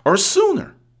 or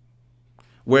sooner.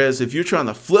 Whereas if you're trying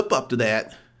to flip up to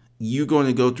that, you're going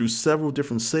to go through several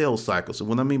different sales cycles. And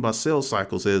what I mean by sales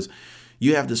cycles is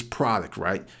you have this product,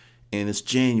 right? And it's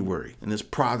January and this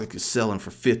product is selling for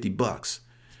 $50.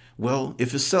 Well,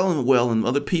 if it's selling well and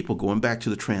other people, going back to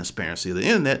the transparency of the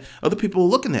internet, other people are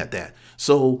looking at that.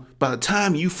 So by the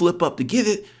time you flip up to get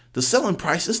it, the selling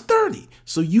price is $30.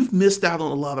 So you've missed out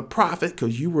on a lot of profit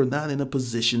because you were not in a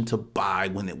position to buy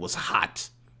when it was hot.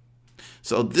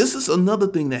 So this is another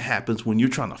thing that happens when you're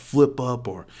trying to flip up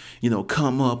or,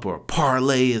 come up or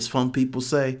parlay, as some people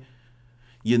say.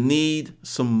 You need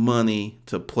some money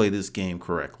to play this game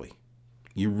correctly.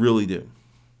 You really do.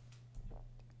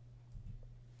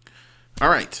 All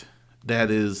right. That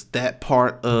is that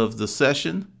part of the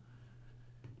session.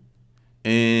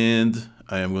 And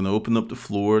I am going to open up the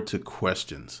floor to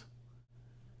questions.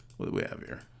 What do we have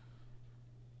here?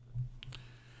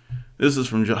 This is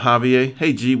from Javier.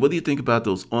 Hey, G, what do you think about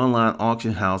those online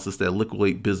auction houses that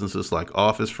liquidate businesses like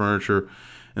office furniture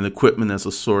and equipment as a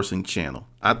sourcing channel?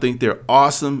 I think they're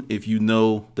awesome if you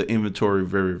know the inventory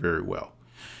very, very well.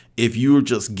 If you're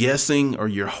just guessing or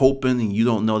you're hoping and you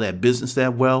don't know that business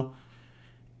that well,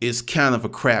 it's kind of a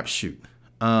crapshoot.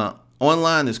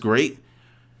 Online is great,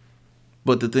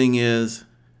 but the thing is,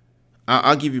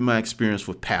 I'll give you my experience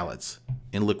with pallets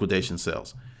and liquidation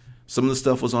sales. Some of the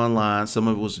stuff was online. Some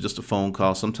of it was just a phone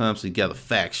call. Sometimes you got a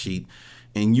fact sheet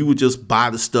and you would just buy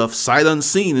the stuff sight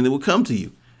unseen and it would come to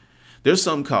you. There's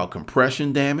something called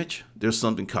compression damage. There's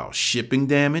something called shipping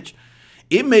damage.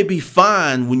 It may be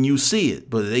fine when you see it,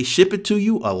 but if they ship it to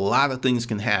you, a lot of things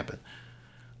can happen.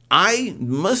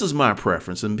 This is my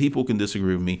preference, and people can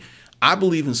disagree with me. I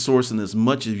believe in sourcing as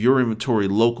much of your inventory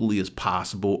locally as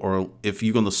possible, or if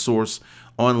you're going to source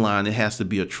online, it has to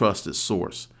be a trusted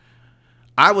source.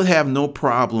 I would have no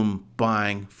problem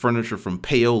buying furniture from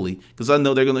Paoli because I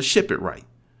know they're going to ship it right.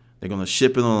 They're going to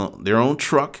ship it on their own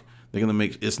truck. They're gonna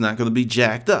make it's not gonna be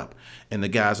jacked up, and the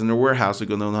guys in their warehouse are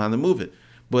gonna know how to move it.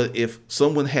 But if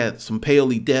someone had some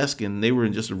Paoli desk and they were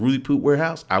in just a really poop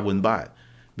warehouse, I wouldn't buy it,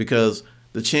 because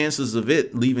the chances of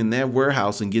it leaving that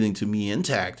warehouse and getting to me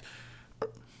intact are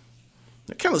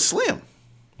kind of slim.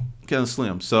 Kind of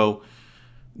slim. So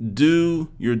do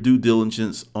your due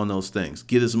diligence on those things.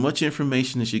 Get as much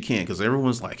information as you can, because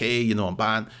everyone's like, hey, I'm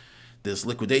buying this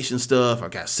liquidation stuff. I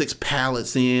got 6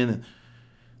 pallets in. And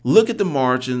look at the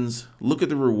margins, look at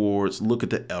the rewards, look at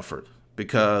the effort,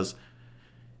 because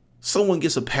someone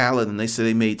gets a pallet and they say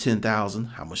they made 10,000.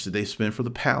 How much did they spend for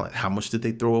the pallet? How much did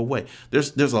they throw away?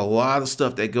 There's a lot of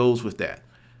stuff that goes with that.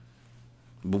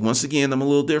 But once again, I'm a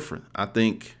little different. I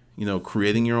think,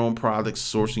 creating your own products,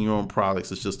 sourcing your own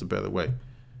products is just a better way.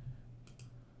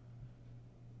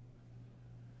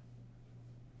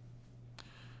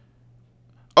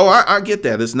 Oh, I get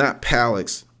that. It's not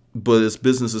pallets, but it's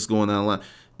businesses going online.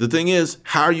 The thing is,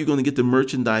 how are you going to get the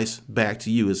merchandise back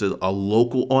to you? Is it a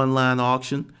local online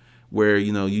auction where,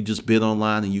 you just bid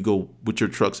online and you go with your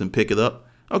trucks and pick it up?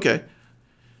 Okay.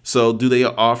 So do they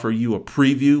offer you a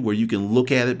preview where you can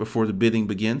look at it before the bidding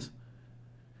begins?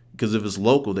 Because if it's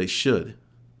local, they should.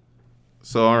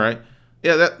 So, all right.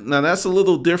 Yeah, that's a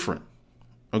little different.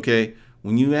 Okay.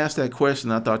 When you asked that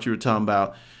question, I thought you were talking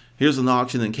about, here's an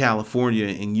auction in California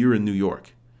and you're in New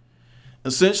York.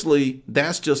 Essentially,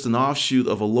 that's just an offshoot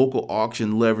of a local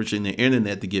auction leveraging the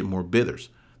internet to get more bidders.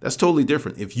 That's totally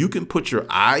different. If you can put your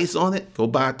eyes on it, go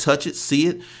by, touch it, see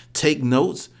it, take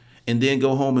notes, and then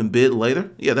go home and bid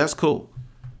later, yeah, that's cool.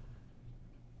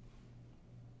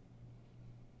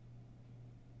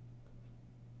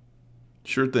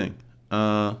 Sure thing.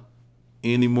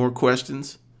 Any more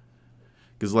questions?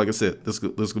 Because like I said, there's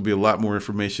going to be a lot more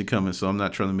information coming, so I'm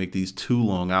not trying to make these too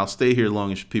long. I'll stay here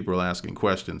long as people are asking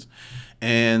questions.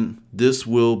 And this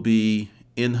will be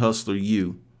in Hustler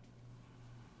U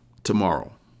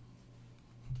tomorrow.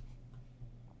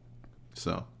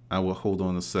 So I will hold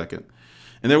on a second.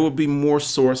 And there will be more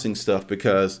sourcing stuff,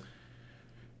 because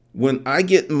when I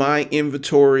get my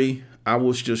inventory, I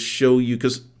will just show you,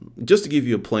 because just to give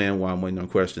you a plan while I'm waiting on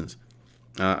questions.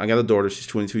 I got a daughter. She's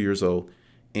 22 years old.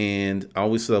 And I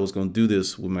always said I was going to do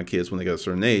this with my kids when they got a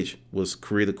certain age, was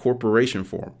create a corporation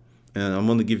for them. And I'm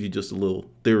going to give you just a little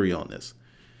theory on this.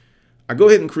 I go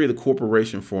ahead and create a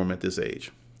corporation for them at this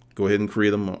age. Go ahead and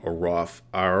create them a Roth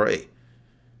IRA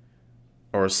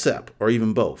or a SEP or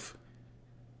even both.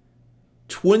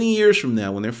 20 years from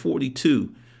now, when they're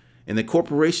 42 and the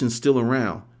corporation's still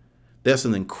around, that's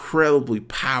an incredibly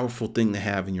powerful thing to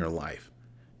have in your life.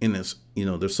 And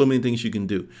there's so many things you can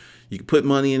do. You can put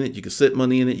money in it. You can set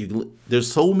money in it.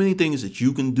 There's so many things that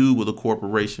you can do with a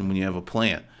corporation when you have a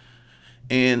plan.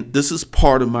 And this is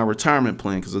part of my retirement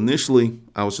plan, because initially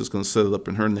I was just going to set it up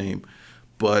in her name.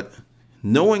 But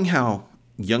knowing how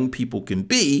young people can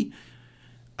be,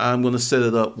 I'm going to set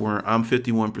it up where I'm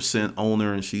 51%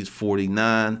 owner and she's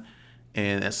 49.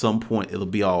 And at some point it'll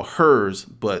be all hers.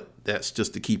 But that's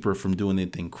just to keep her from doing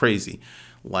anything crazy,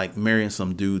 like marrying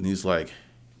some dude and he's like,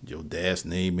 your dad's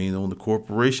name ain't on the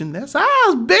corporation. That's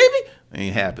ours, baby.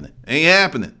 Ain't happening. Ain't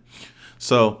happening.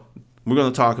 So we're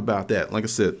going to talk about that. Like I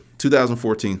said,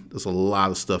 2014, there's a lot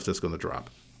of stuff that's going to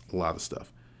drop. A lot of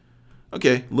stuff.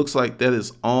 Okay, looks like that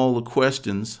is all the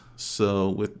questions.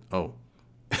 So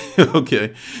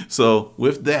okay. So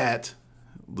with that,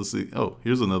 let's see. Oh,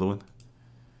 here's another one.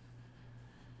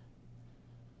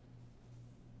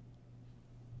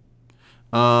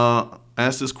 I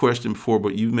asked this question before,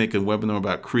 but you make a webinar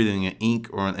about creating an Inc.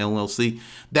 or an LLC.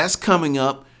 That's coming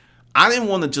up. I didn't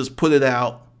want to just put it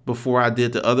out before I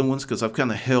did the other ones, because I've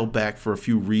kind of held back for a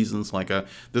few reasons. Like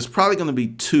there's probably going to be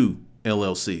 2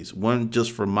 LLCs, one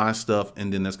just for my stuff,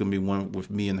 and then there's going to be one with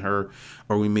me and her,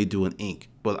 or we may do an Inc.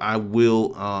 But I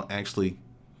will actually,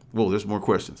 whoa, there's more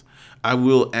questions. I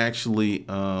will actually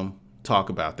talk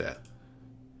about that.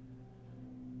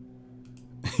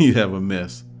 You have a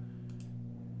mess.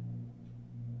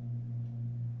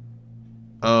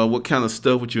 What kind of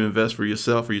stuff would you invest for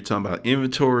yourself? Are you talking about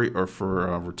inventory or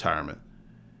for retirement?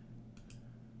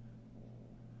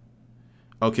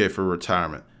 Okay, for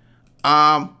retirement.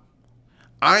 I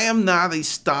am not a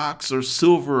stocks or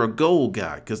silver or gold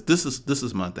guy, because this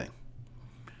is my thing.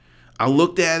 I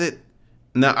looked at it.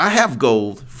 Now, I have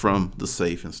gold from the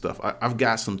safe and stuff. I've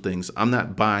got some things. I'm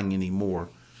not buying anymore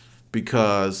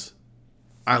because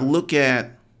I look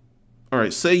at, all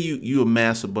right, say you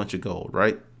amass a bunch of gold,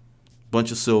 right?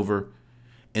 Bunch of silver,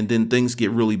 and then things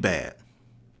get really bad.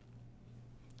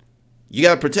 You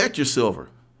got to protect your silver.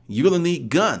 You're going to need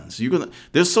guns.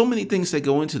 There's so many things that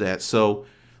go into that. So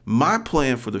my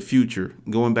plan for the future,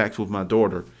 going back to with my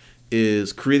daughter,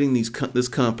 is creating this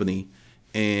company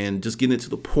and just getting it to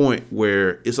the point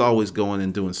where it's always going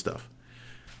and doing stuff.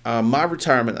 My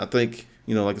retirement, I think,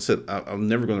 like I said, I'm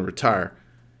never going to retire,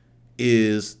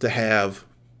 is to have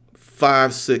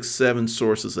 5, 6, 7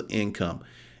 sources of income.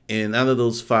 And out of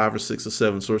those 5 or 6 or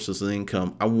 7 sources of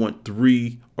income, I want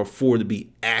 3 or 4 to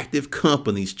be active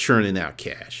companies churning out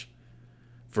cash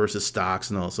versus stocks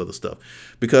and all this other stuff.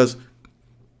 Because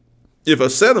if I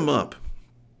set them up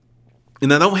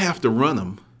and I don't have to run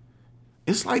them,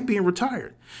 it's like being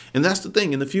retired. And that's the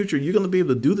thing. In the future, you're going to be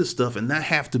able to do this stuff and not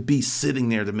have to be sitting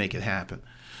there to make it happen.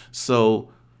 So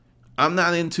I'm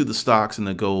not into the stocks and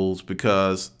the golds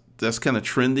because that's kind of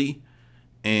trendy.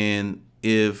 And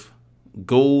if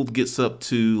gold gets up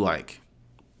to like,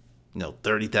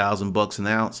 $30,000 an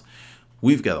ounce,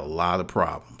 we've got a lot of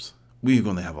problems. We're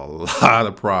going to have a lot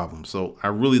of problems. So I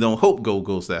really don't hope gold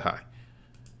goes that high.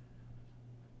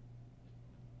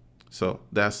 So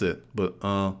that's it. But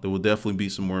there will definitely be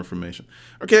some more information.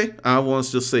 Okay, I want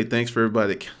to just say thanks for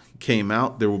everybody that came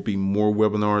out. There will be more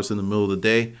webinars in the middle of the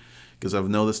day because I've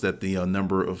noticed that the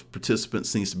number of participants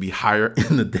seems to be higher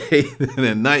in the day than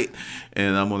at night,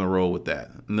 and I'm going to roll with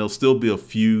that. And there'll still be a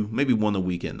few, maybe one a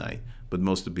week at night, but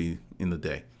most will be in the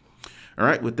day. All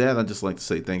right, with that, I'd just like to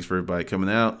say thanks for everybody coming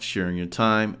out, sharing your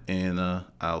time, and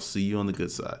I'll see you on the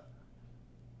good side.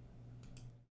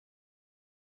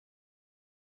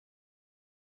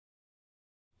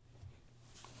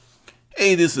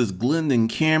 Hey, this is Glendon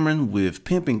Cameron with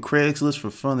Pimping Craigslist for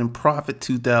Fun and Profit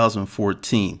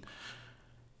 2014.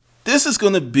 This is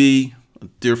going to be a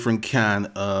different kind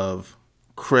of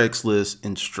Craigslist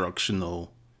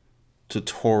instructional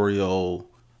tutorial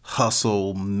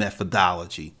hustle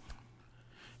methodology.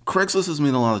 Craigslist has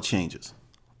made a lot of changes,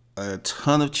 a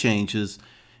ton of changes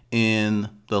in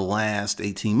the last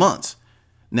 18 months.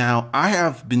 Now, I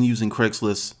have been using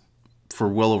Craigslist for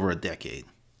well over a decade,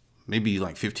 maybe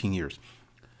like 15 years.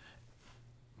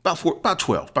 About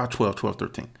 12,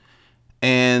 13.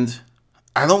 And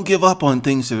I don't give up on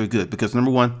things that are good because number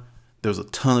one, there's a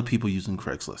ton of people using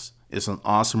Craigslist. It's an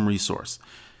awesome resource.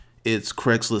 It's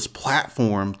Craigslist's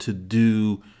platform to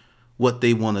do what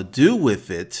they want to do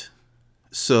with it.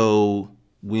 So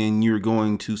when you're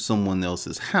going to someone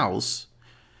else's house,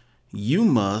 you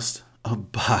must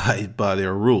abide by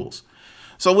their rules.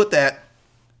 So with that,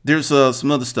 there's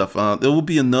some other stuff. There will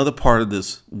be another part of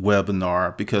this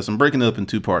webinar because I'm breaking it up in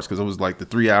 2 parts because it was like the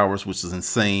 3 hours, which is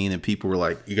insane. And people were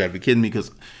like, you gotta be kidding me.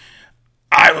 Because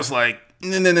I was like,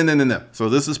 no. So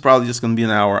this is probably just going to be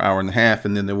an hour, hour and a half.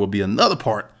 And then there will be another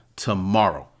part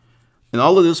tomorrow. And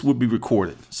all of this will be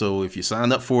recorded. So if you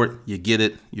sign up for it, you get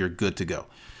it, you're good to go.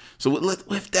 So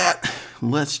with that,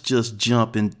 let's just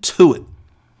jump into it.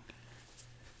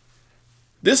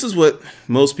 This is what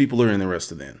most people are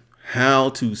interested in. How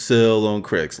to sell on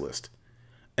Craigslist.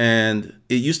 And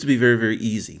it used to be very, very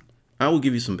easy. I will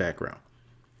give you some background.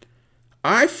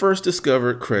 I first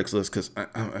discovered Craigslist because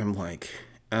I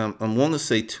want to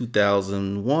say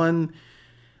 2001.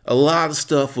 A lot of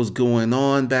stuff was going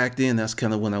on back then. That's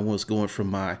kind of when I was going from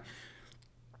my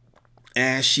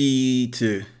ashy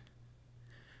to,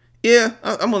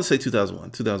 I'm going to say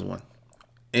 2001.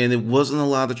 And it wasn't a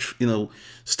lot of,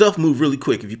 stuff moved really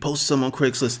quick. If you posted something on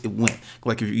Craigslist, it went.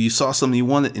 Like if you saw something you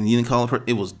wanted and you didn't call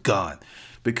it was gone.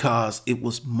 Because it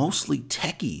was mostly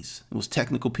techies. It was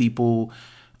technical people,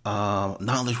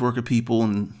 knowledge worker people,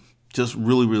 and just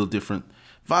really, really different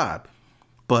vibe.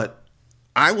 But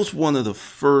I was one of the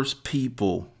first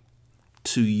people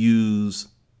to use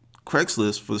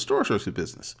Craigslist for the store associate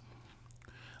business.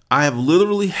 I have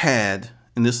literally had,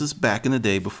 and this is back in the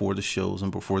day before the shows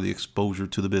and before the exposure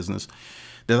to the business,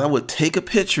 that I would take a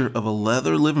picture of a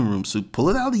leather living room suit, pull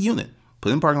it out of the unit, put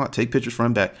it in the parking lot, take pictures front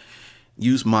and back,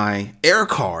 use my air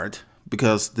card,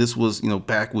 because this was,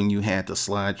 back when you had to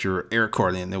slide your air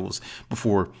card in. There was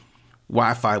before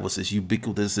Wi-Fi was as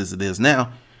ubiquitous as it is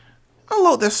now. I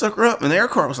load that sucker up, and the air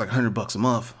card was like $100 a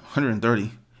month,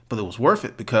 130, but it was worth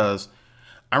it because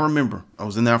I remember I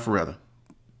was in there forever.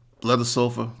 Leather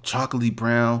sofa, chocolatey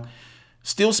brown,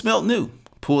 still smelled new.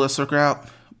 Pull that sucker out,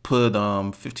 put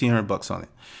 $1,500 on it.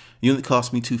 Unit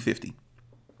cost me $250.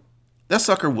 That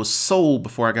sucker was sold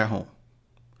before I got home.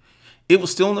 It was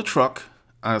still in the truck.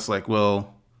 I was like,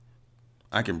 well,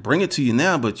 I can bring it to you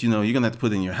now, but you're gonna have to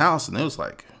put it in your house. And it was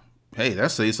like, hey,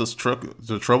 that saves us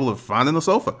the trouble of finding the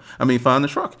finding the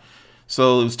truck.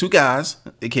 So it was 2 guys.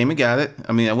 They came and got it.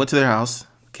 I went to their house,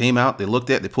 came out, they looked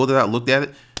at it, they pulled it out, looked at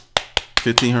it,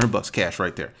 $1,500 cash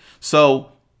right there.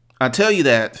 So I tell you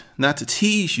that not to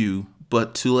tease you,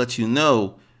 but to let you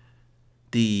know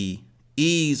the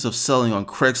ease of selling on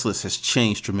Craigslist has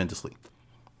changed tremendously.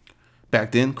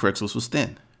 Back then, Craigslist was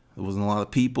thin. There wasn't a lot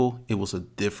of people. It was a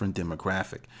different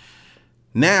demographic.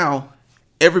 Now,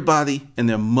 everybody and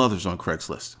their mother's on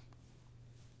Craigslist.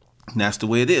 And that's the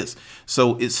way it is.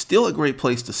 So it's still a great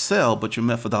place to sell, but your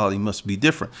methodology must be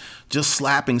different. Just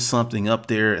slapping something up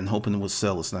there and hoping it will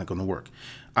sell is not going to work.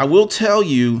 I will tell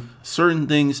you certain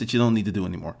things that you don't need to do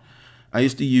anymore. I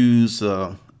used to use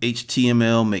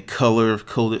HTML, make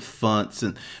color-coded fonts,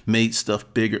 and made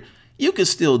stuff bigger. You can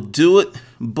still do it,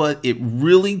 but it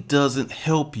really doesn't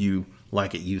help you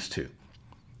like it used to.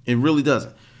 It really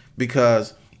doesn't,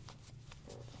 because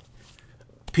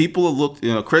people have looked,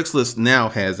 Craigslist now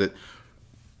has it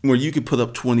where you can put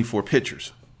up 24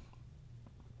 pictures.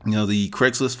 The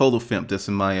Craigslist photo FIMP that's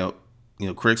in my,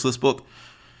 Craigslist book,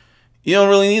 you don't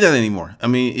really need that anymore. I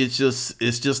mean, it's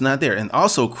just not there. And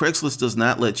also, Craigslist does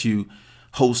not let you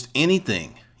host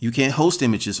anything. You can't host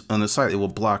images on the site. It will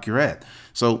block your ad.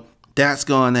 So that's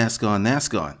gone, that's gone, that's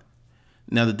gone.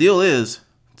 Now, the deal is,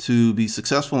 to be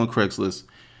successful on Craigslist,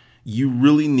 you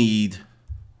really need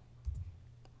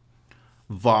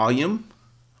volume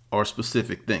or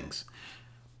specific things.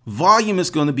 Volume is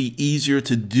going to be easier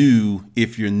to do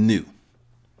if you're new.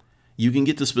 You can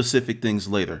get to specific things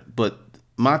later, but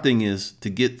my thing is to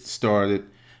get started,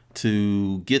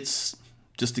 just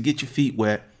to get your feet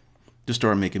wet, to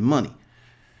start making money.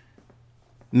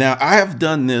 Now, I have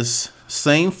done this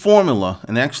same formula,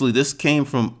 and actually this came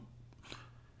from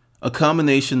a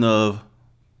combination of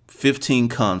 15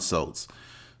 consults.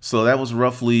 So that was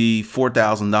roughly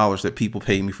 $4,000 that people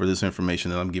paid me for this information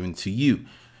that I'm giving to you.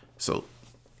 So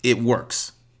it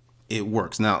works. It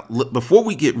works. Now, before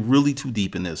we get really too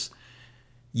deep in this,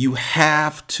 you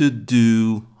have to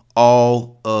do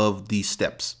all of these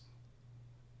steps.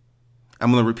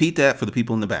 I'm going to repeat that for the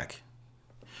people in the back.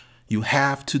 You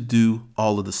have to do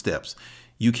all of the steps.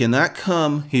 You cannot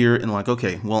come here and like,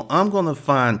 okay, well, I'm going to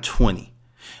find 20.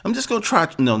 I'm just going to try.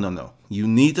 No. You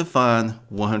need to find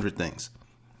 100 things.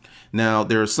 Now,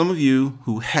 there are some of you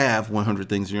who have 100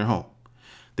 things in your home.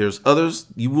 There's others,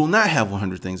 you will not have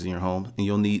 100 things in your home, and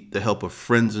you'll need the help of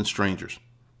friends and strangers.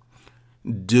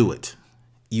 Do it.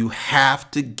 You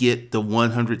have to get the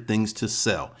 100 things to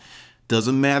sell.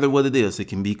 Doesn't matter what it is. It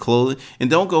can be clothing. And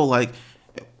don't go like,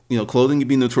 clothing can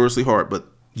be notoriously hard, but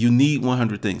you need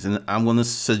 100 things. And I'm going to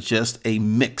suggest a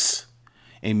mix.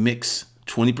 A mix,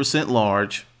 20%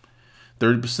 large,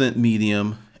 30%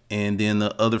 medium, and then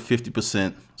the other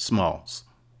 50% smalls.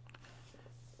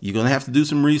 You're going to have to do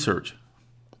some research.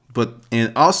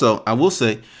 And also, I will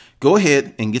say, go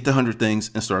ahead and get the 100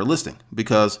 things and start listing,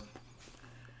 because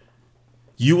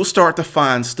you will start to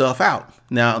find stuff out.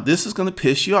 Now, this is going to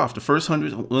piss you off. The first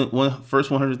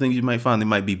 100 things you might find, they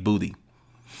might be booty.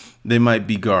 They might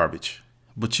be garbage,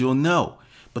 but you'll know.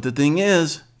 But the thing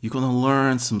is, you're going to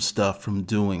learn some stuff from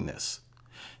doing this.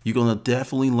 You're going to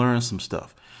definitely learn some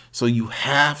stuff. So you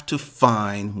have to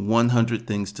find 100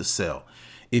 things to sell.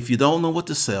 If you don't know what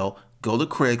to sell, go to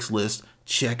Craigslist,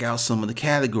 check out some of the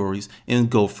categories, and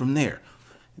go from there.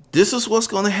 This is what's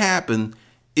going to happen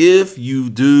if you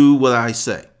do what I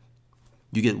say.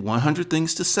 You get 100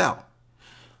 things to sell.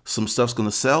 Some stuff's going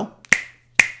to sell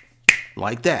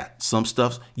like that. Some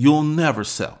stuff you'll never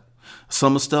sell.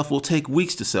 Some of the stuff will take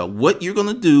weeks to sell. What you're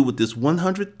going to do with this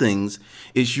 100 things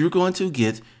is you're going to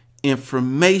get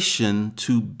information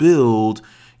to build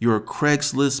your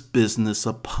Craigslist business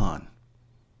upon.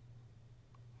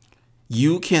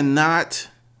 You cannot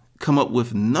come up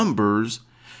with numbers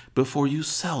before you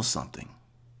sell something.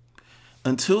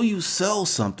 Until you sell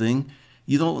something,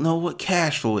 you don't know what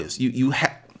cash flow is. You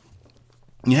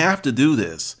have to do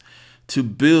this to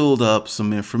build up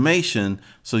some information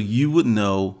so you would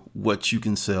know what you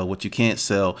can sell, what you can't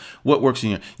sell, what works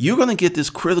in your. You're going to get this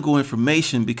critical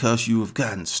information because you have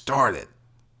gotten started.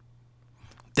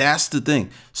 That's the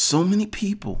thing. So many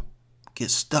people get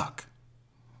stuck.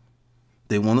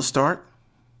 They want to start.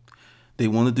 They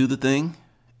want to do the thing.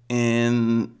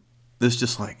 And it's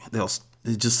just like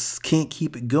they just can't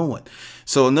keep it going.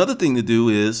 So another thing to do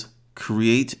is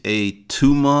create a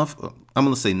 2-month, I'm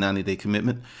going to say 90-day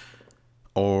commitment,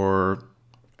 or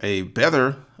a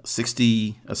better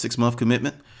 6-month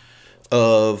commitment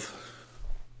of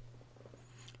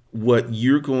what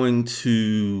you're going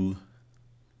to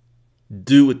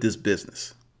do with this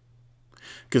business.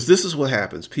 Because this is what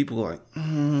happens. People are like,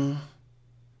 I'm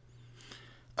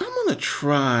going to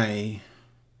try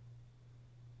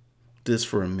this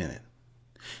for a minute.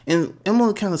 And I'm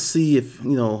going to kind of see if,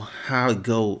 how it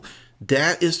goes.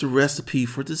 That is the recipe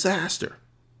for disaster.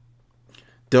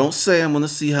 Don't say I'm going to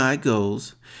see how it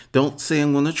goes. Don't say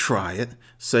I'm going to try it.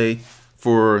 Say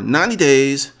for 90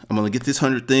 days, I'm going to get this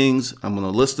 100 things. I'm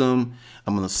going to list them.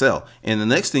 I'm going to sell. And the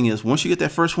next thing is, once you get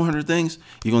that first 100 things,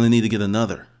 you're going to need to get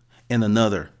another and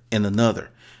another and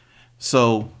another.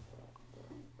 So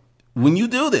when you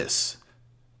do this,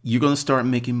 you're going to start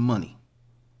making money.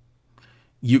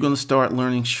 You're going to start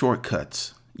learning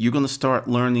shortcuts. You're going to start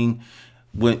learning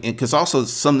because also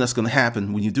something that's going to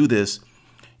happen when you do this,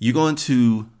 you're going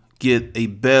to get a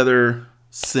better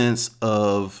sense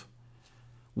of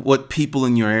what people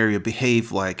in your area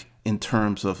behave like in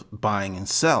terms of buying and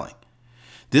selling.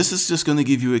 This is just going to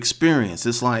give you experience.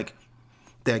 It's like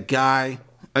that guy.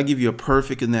 I'll give you a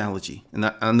perfect analogy, and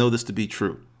I know this to be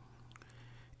true.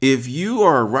 If you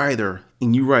are a writer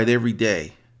and you write every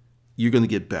day, you're going to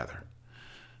get better.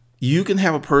 You can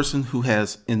have a person who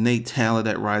has innate talent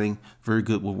at writing, very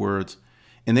good with words,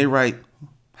 and they write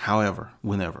however,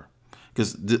 whenever.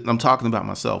 Because I'm talking about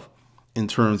myself in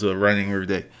terms of writing every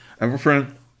day. I have a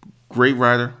friend, great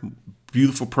writer,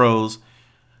 beautiful prose.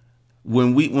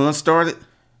 When I started,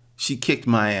 she kicked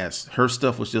my ass. Her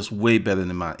stuff was just way better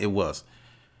than mine. It was.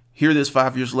 Here it is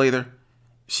 5 years later.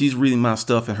 She's reading my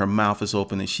stuff and her mouth is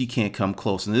open and she can't come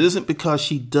close. And it isn't because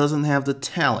she doesn't have the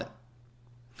talent.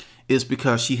 It's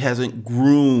because she hasn't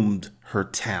groomed her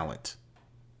talent.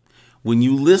 When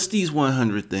you list these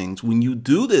 100 things, when you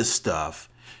do this stuff,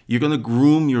 you're going to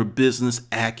groom your business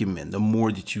acumen. The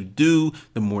more that you do,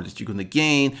 the more that you're going to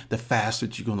gain, the faster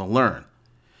that you're going to learn.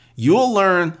 You'll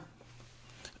learn.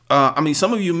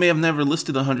 Some of you may have never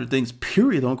listed 100 things,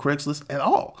 period, on Craigslist at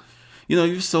all. You know,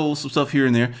 you've sold some stuff here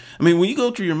and there. I mean, when you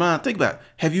go through your mind, think about it.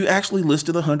 Have you actually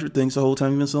listed 100 things the whole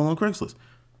time you've been selling on Craigslist?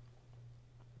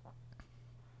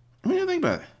 I mean, think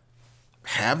about it.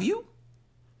 Have you?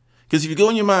 Because if you go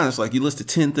in your mind, it's like you listed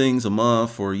 10 things a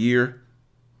month for a year.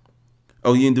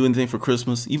 Oh, you didn't do anything for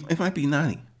Christmas. It might be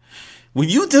 90. When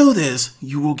you do this,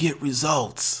 you will get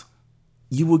results.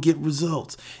 You will get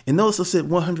results. And notice I said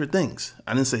 100 things.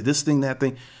 I didn't say this thing, that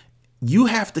thing. You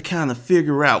have to kind of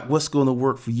figure out what's going to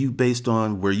work for you based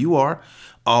on where you are.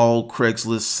 All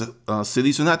Craigslist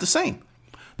cities are not the same.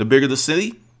 The bigger the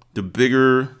city, the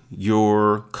bigger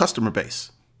your customer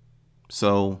base.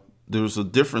 So there's a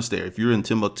difference there. If you're in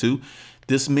Timbuktu,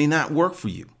 this may not work for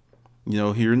you. You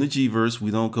know, here in the G-verse,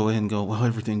 we don't go ahead and go, well,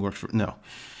 everything works for, no.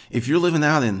 If you're living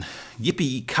out in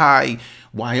Yippee-Ki,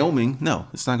 Wyoming, no,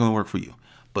 it's not going to work for you.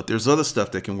 But there's other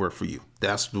stuff that can work for you.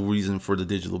 That's the reason for the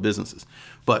digital businesses.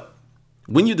 But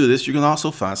when you do this, you can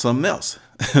also find something else.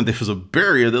 There's a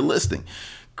barrier to listing.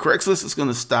 Craigslist is going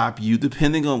to stop you,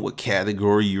 depending on what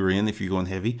category you're in, if you're going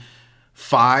heavy,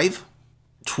 5,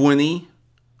 20,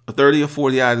 30 or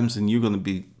 40 items, and you're going to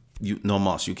be no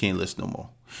más. You can't list no more.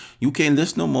 You can't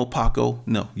list no more, Paco.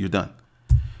 No, you're done.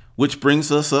 Which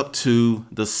brings us up to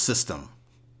the system.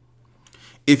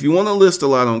 If you want to list a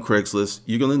lot on Craigslist,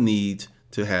 you're going to need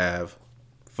to have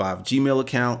 5 Gmail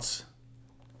accounts,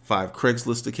 5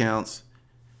 Craigslist accounts.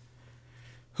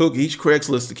 Hook each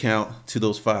Craigslist account to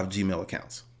those 5 Gmail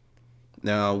accounts.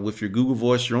 Now, with your Google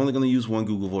Voice, you're only going to use one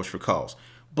Google Voice for calls.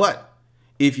 But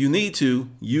if you need to,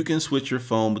 you can switch your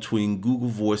phone between Google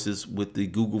Voices with the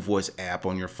Google Voice app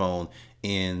on your phone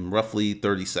in roughly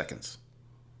 30 seconds.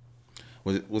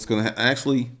 What's going to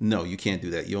actually, no, you can't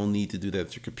do that. You'll need to do that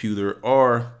at your computer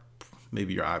or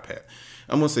maybe your iPad.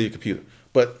 I'm going to say your computer.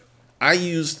 But I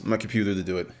used my computer to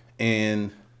do it.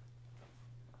 And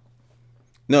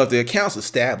no, if the account's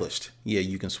established, yeah,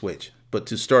 you can switch. But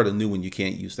to start a new one, you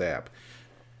can't use the app.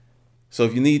 So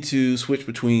if you need to switch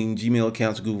between Gmail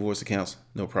accounts and Google Voice accounts,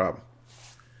 no problem.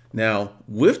 Now,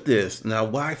 with this,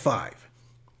 why 5?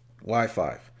 Why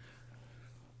 5?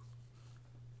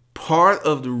 Part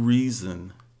of the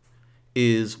reason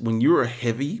is when you're a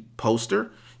heavy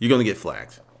poster, you're going to get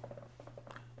flagged.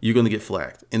 You're going to get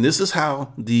flagged. And this is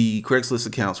how the Craigslist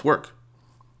accounts work.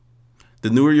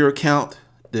 The newer your account,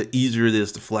 the easier it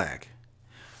is to flag.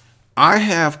 I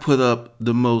have put up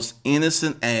the most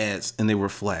innocent ads and they were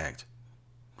flagged.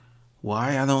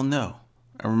 Why? I don't know.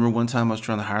 I remember one time I was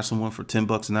trying to hire someone for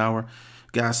 $10 an hour.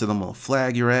 Guy said, I'm going to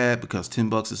flag your ad because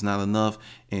 $10 is not enough.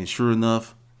 And sure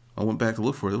enough, I went back to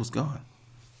look for it. It was gone.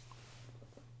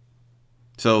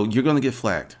 So you're going to get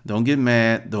flagged. Don't get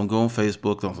mad. Don't go on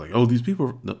Facebook. Don't like, oh, these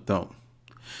people. Don't.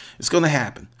 It's going to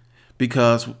happen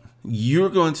because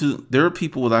there are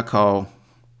people what I call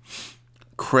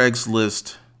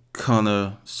Craigslist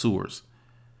connoisseurs.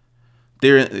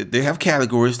 They have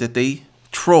categories that they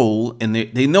troll and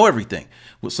they know everything.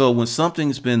 So when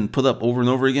something's been put up over and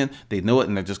over again, they know it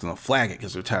and they're just going to flag it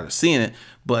because they're tired of seeing it.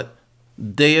 But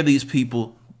they are these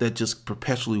people that just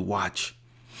perpetually watch.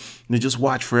 They just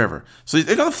watch forever. So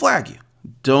they're going to flag you.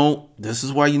 This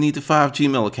is why you need the 5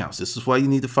 Gmail accounts. This is why you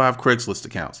need the 5 Craigslist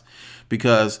accounts.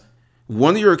 Because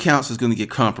one of your accounts is going to get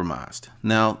compromised.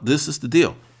 Now, this is the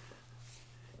deal.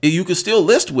 You can still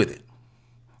list with it.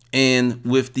 And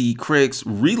with the Craig's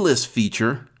relist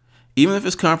feature, even if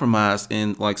it's compromised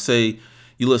and like say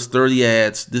you list 30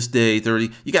 ads this day,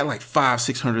 30, you got like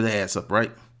 500-600 ads up,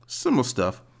 right? Similar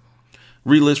stuff.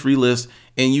 Relist,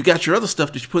 and you got your other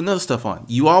stuff that you put other stuff on.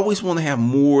 You always want to have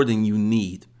more than you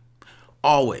need.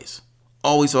 Always.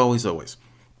 So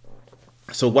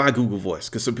why Google Voice?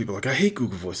 Because some people are like, I hate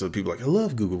Google Voice. Other people are like, I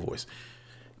love Google Voice.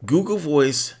 Google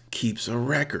Voice keeps a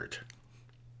record.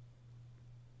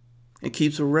 It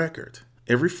keeps a record.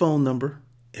 Every phone number,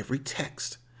 every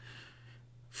text.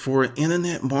 For an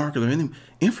internet marketer,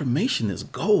 information is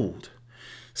gold.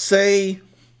 Say,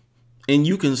 and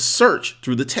you can search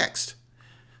through the text.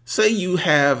 Say you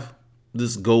have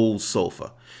this gold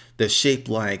sofa that's shaped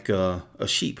like a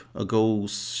sheep, a gold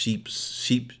sheep,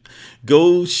 a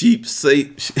gold sheep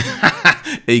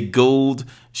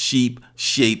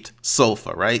shaped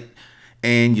sofa, right?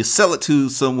 And you sell it to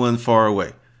someone far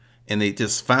away, and they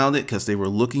just found it because they were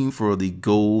looking for the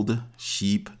gold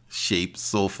sheep shaped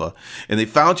sofa, and they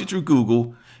found you through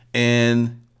Google,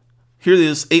 and here it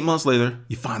is. 8 months later,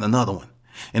 you find another one,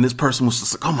 and this person was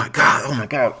just like, oh my God, I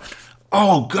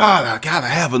gotta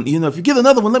have an, if you get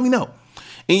another one, let me know.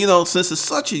 And since it's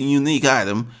such a unique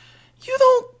item, you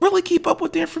don't really keep up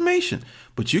with the information,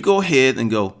 but you go ahead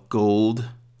and go gold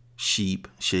sheep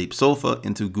shaped sofa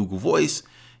into Google Voice,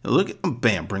 and look at them,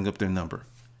 bam, bring up their number.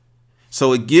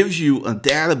 So it gives you a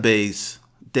database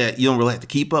that you don't really have to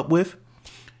keep up with.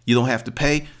 You don't have to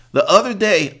pay. The other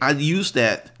day, I used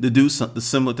that to do the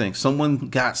similar thing. Someone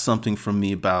got something from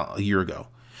me about a year ago.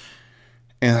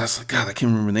 And I was like, God, I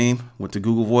can't remember the name. Went to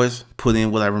Google Voice, put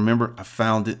in what I remember. I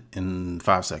found it in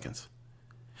 5 seconds.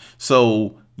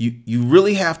 So you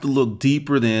really have to look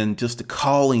deeper than just the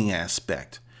calling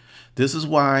aspect. This is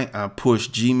why I push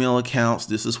Gmail accounts.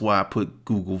 This is why I put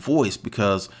Google Voice,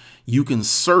 because you can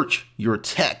search your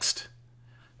text.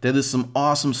 That is some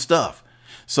awesome stuff.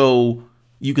 So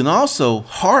you can also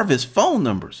harvest phone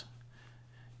numbers.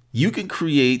 You can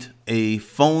create a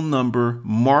phone number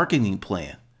marketing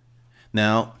plan.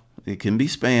 Now, it can be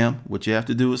spam. What you have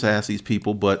to do is ask these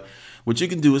people, but what you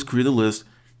can do is create a list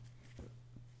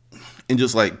and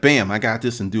just like, bam, I got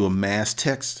this, and do a mass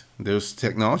text. There's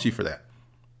technology for that.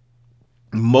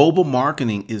 Mobile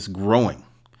marketing is growing.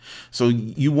 So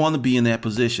you want to be in that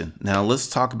position. Now, let's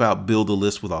talk about build a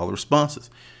list with all the responses.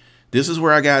 This is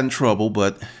where I got in trouble,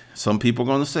 but some people are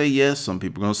going to say yes, some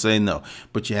people are going to say no,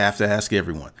 but you have to ask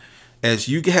everyone. As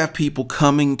you have people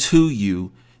coming to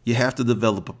you, you have to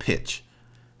develop a pitch.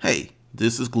 Hey,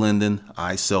 this is Glendon.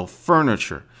 I sell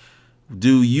furniture.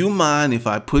 Do you mind if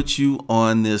I put you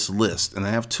on this list? And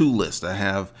I have 2 lists. I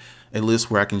have a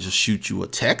list where I can just shoot you a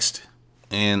text,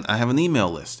 and I have an email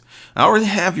list. I already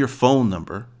have your phone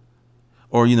number,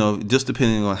 or, just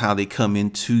depending on how they come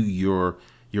into your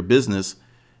business,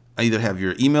 I either have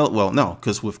your email. Well, no,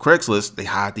 because with Craigslist, they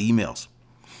hide the emails.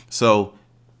 So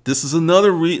this is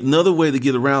another way to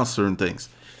get around certain things.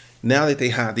 Now that they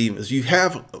hide the emails, you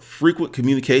have frequent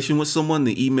communication with someone,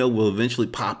 the email will eventually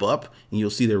pop up and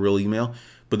you'll see their real email.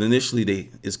 But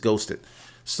initially it's ghosted.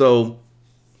 So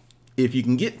if you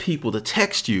can get people to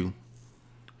text you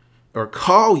or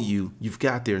call you, you've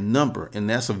got their number. And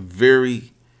that's a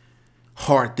very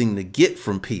hard thing to get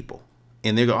from people.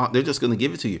 And they're just going to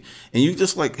give it to you. And you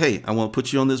just like, hey, I want to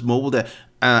put you on this mobile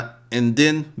and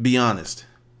then be honest.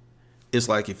 It's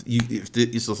like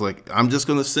it's just like, I'm just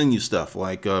going to send you stuff.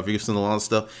 Like if you send a lot of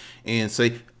stuff and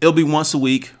say it'll be once a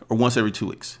week or once every 2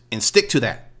 weeks, and stick to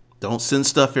that. Don't send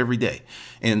stuff every day.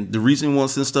 And the reason you want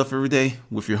to send stuff every day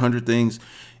with your 100 things,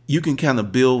 you can kind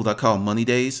of build what I call money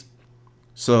days.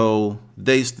 So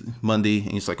days Monday,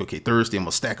 and it's like, okay, Thursday, I'm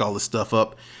gonna stack all this stuff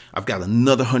up. I've got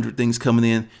another 100 things coming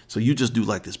in. So you just do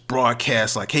like this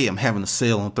broadcast, like, hey, I'm having a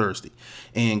sale on Thursday,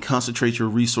 and concentrate your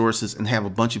resources and have a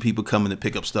bunch of people coming to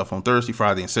pick up stuff on Thursday,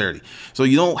 Friday, and Saturday. So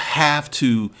you don't have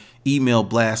to email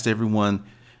blast everyone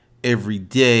every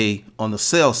day on the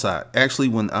sales side. Actually,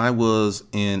 when I was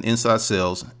in inside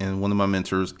sales, and one of my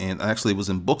mentors, and actually it was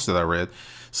in books that I read,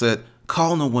 said,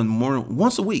 call no one more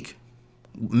once a week.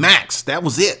 Max, that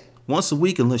was it. Once a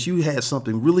week, unless you had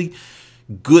something really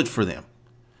good for them.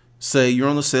 Say you're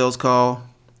on a sales call,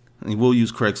 and we'll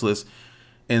use Craigslist,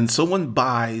 and someone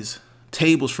buys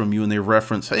tables from you and they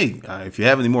reference, hey, if you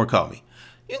have any more, call me.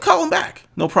 You can call them back,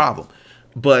 no problem.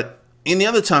 But any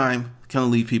other time, kind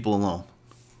of leave people alone.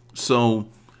 So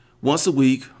once a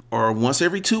week or once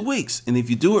every 2 weeks. And if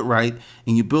you do it right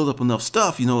and you build up enough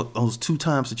stuff, those 2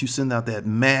 times that you send out that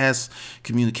mass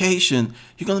communication,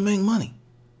 you're going to make money.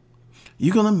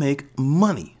 You're going to make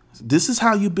money. This is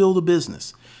how you build a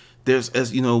business. There's,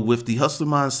 as you know, with the Hustler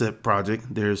Mindset Project,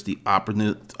 there's the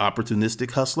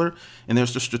opportunistic hustler and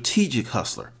there's the strategic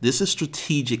hustler. This is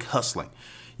strategic hustling.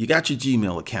 You got your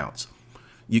Gmail accounts.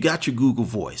 You got your Google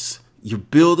Voice. You're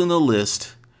building a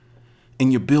list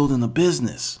and you're building a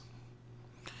business.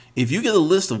 If you get a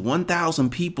list of 1,000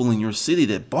 people in your city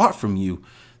that bought from you,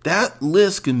 that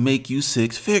list can make you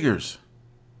 6 figures.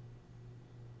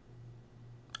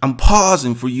 I'm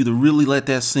pausing for you to really let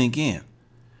that sink in.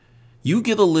 You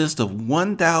get a list of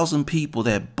 1,000 people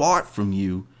that bought from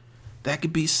you, that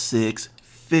could be 6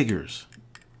 figures.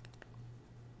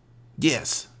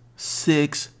 Yes,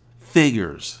 6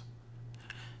 figures.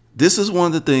 This is one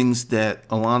of the things that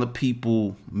a lot of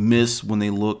people miss when they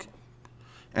look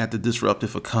at the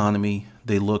disruptive economy.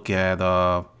 They look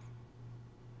at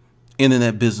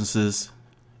internet businesses.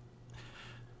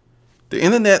 The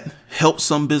internet helps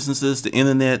some businesses. The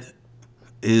internet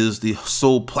is the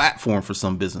sole platform for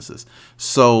some businesses.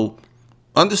 So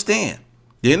understand,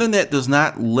 the internet does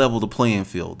not level the playing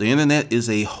field. The internet is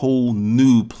a whole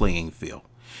new playing field.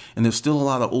 And there's still a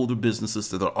lot of older businesses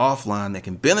that are offline that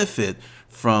can benefit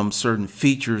from certain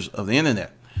features of the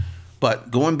internet. But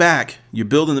going back, you're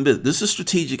building a business. This is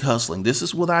strategic hustling. This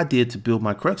is what I did to build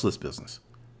my Craigslist business.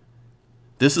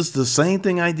 This is the same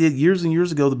thing I did years and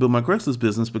years ago to build my Craigslist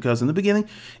business, because in the beginning,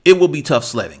 it will be tough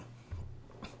sledding.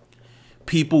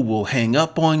 People will hang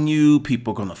up on you.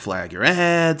 People are going to flag your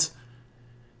ads.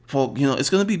 Well, you know, it's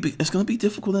going to be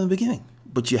difficult in the beginning,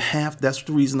 but that's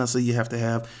the reason I say you have to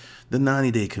have the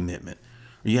 90-day commitment,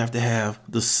 or you have to have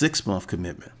the 6-month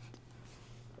commitment.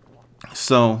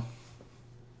 So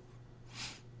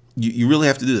you really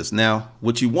have to do this. Now,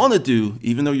 what you want to do,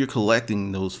 even though you're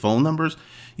collecting those phone numbers,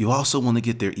 you also want to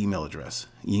get their email address.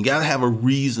 You got to have a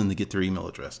reason to get their email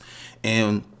address.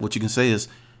 And what you can say is,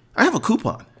 I have a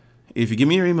coupon. If you give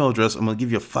me your email address, I'm going to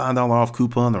give you a $5 off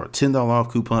coupon or a $10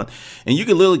 off coupon. And you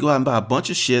can literally go out and buy a bunch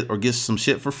of shit or get some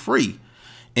shit for free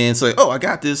and say, oh, I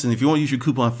got this. And if you want to use your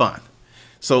coupon, fine.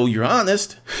 So you're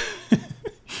honest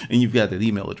and you've got that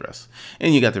email address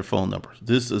and you got their phone number.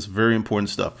 This is very important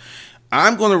stuff.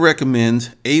 I'm going to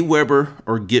recommend Aweber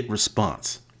or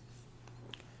GetResponse.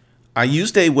 I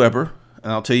used Aweber,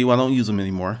 and I'll tell you I don't use them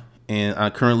anymore. And I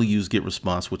currently use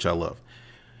GetResponse, which I love.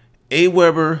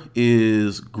 Aweber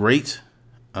is great.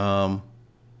 It's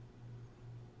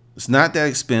not that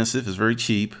expensive. It's very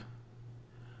cheap.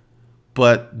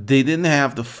 But they didn't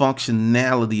have the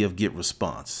functionality of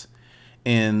GetResponse.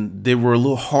 And they were a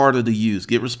little harder to use.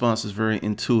 GetResponse is very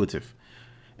intuitive.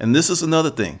 And this is another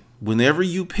thing. Whenever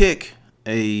you pick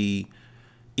a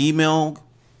email,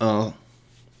 a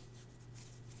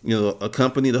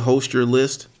company to host your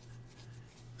list,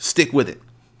 stick with it.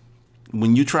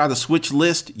 When you try to switch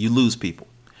list, you lose people.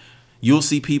 You'll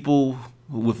see people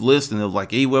with lists and they're like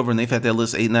Aweber, and they've had that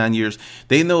list 8-9 years.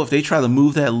 They know if they try to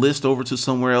move that list over to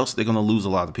somewhere else, they're going to lose a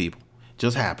lot of people. It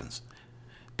just happens.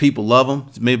 People love them.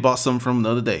 May have bought something from them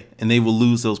the other day, and they will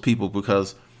lose those people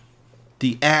because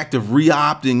the act of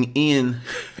re-opting in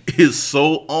is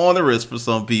so onerous for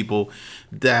some people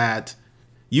that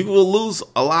you will lose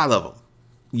a lot of them.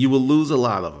 You will lose a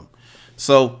lot of them.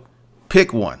 So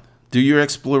pick one. Do your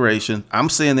exploration. I'm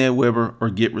saying Aweber or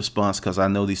GetResponse because I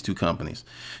know these two companies.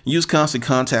 Use Constant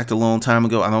Contact a long time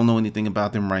ago. I don't know anything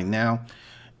about them right now.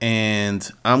 And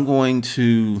I'm going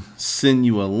to send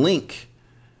you a link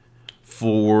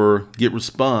for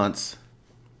GetResponse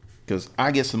because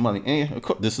I get some money. And of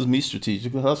course, this is me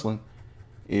strategically hustling.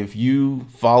 If you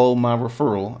follow my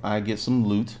referral, I get some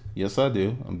loot. Yes, I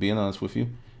do. I'm being honest with you.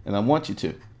 And I want you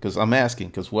to, because I'm asking.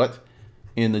 Because what?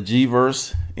 In the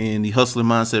G-verse, in the Hustler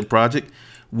Mindset Project,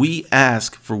 we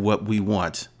ask for what we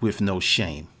want with no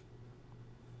shame.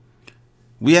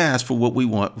 We ask for what we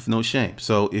want with no shame.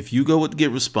 So if you go with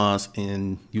GetResponse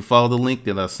and you follow the link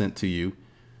that I sent to you,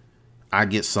 I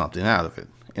get something out of it.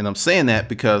 And I'm saying that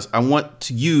because I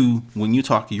want you, when you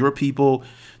talk to your people,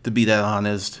 to be that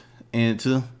honest and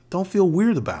to don't feel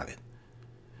weird about it.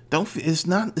 It's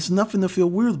nothing to feel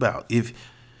weird about. If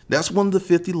that's one of the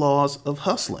 50 laws of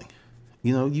hustling.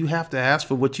 You know, you have to ask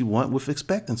for what you want with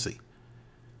expectancy.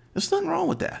 There's nothing wrong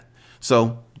with that.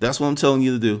 So that's what I'm telling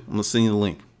you to do. I'm going to send you the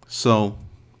link. So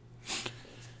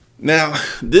now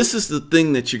this is the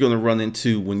thing that you're going to run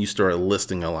into when you start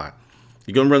listing a lot.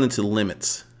 You're going to run into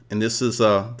limits. And this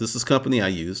is company I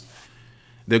used.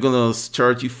 They're going to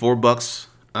charge you $4.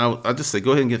 I'll just say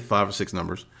go ahead and get 5 or 6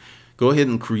 numbers. Go ahead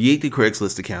and create the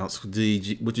Craigslist accounts with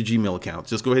your Gmail account.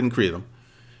 Just go ahead and create them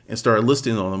and start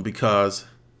listing on them, because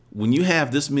when you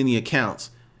have this many accounts,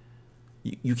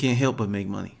 you can't help but make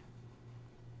money.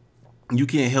 You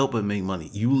can't help but make money.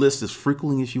 You list as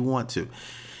frequently as you want to.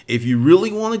 If you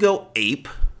really want to go ape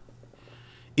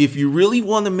If you really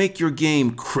want to make your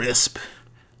game crisp,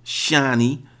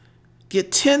 shiny,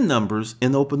 get 10 numbers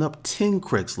and open up 10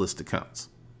 Craigslist accounts.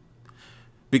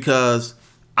 Because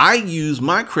I use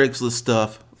my Craigslist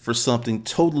stuff for something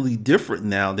totally different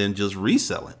now than just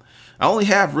reselling. I only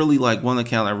have really like one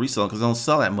account I resell because I don't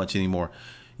sell that much anymore.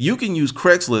 You can use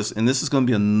Craigslist, and this is going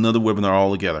to be another webinar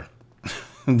altogether.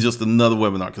 Just another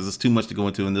webinar because it's too much to go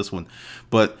into in this one.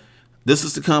 But this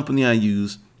is the company I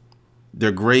use.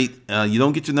 They're great. You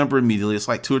don't get your number immediately. It's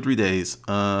like 2 or 3 days.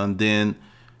 Then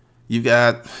you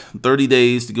got 30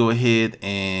 days to go ahead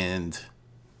and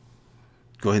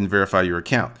verify your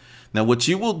account. Now, what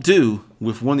you will do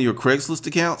with one of your Craigslist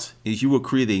accounts is you will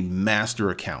create a master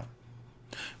account.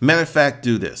 Matter of fact,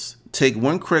 do this. Take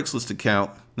one Craigslist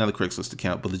account, not a Craigslist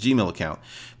account, but the Gmail account.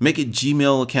 Make it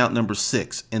Gmail account number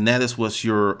 6, and that is what's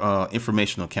your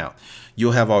informational account.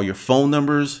 You'll have all your phone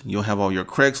numbers, you'll have all your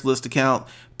Craigslist account,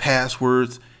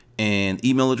 passwords, and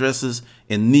email addresses,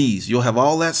 and these. You'll have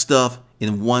all that stuff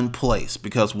in one place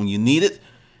because when you need it,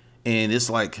 and it's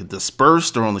like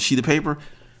dispersed or on a sheet of paper,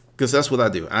 because that's what I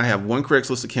do. I have one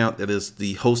Craigslist account that is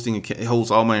the hosting account. It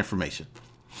holds all my information.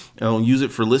 I don't use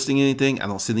it for listing anything. I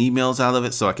don't send emails out of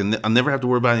it, so I never have to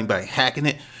worry about anybody hacking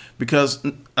it because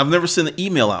I've never sent an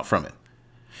email out from it.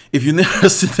 If you never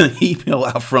send an email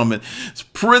out from it, it's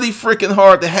pretty freaking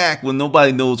hard to hack when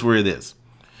nobody knows where it is.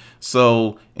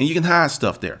 So, and you can hide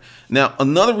stuff there. Now,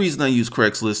 another reason I use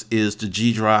Craigslist is the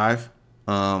G Drive.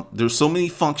 There's so many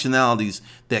functionalities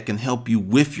that can help you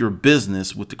with your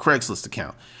business with the Craigslist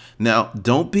account. Now,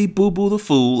 don't be boo-boo the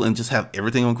fool and just have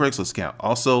everything on Craigslist account.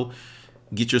 Also,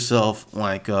 get yourself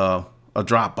like a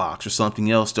Dropbox or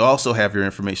something else to also have your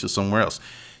information somewhere else.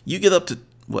 You get up to,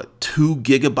 what, 2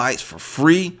 gigabytes for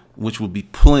free, which would be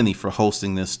plenty for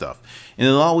hosting this stuff. And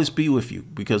it'll always be with you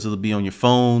because it'll be on your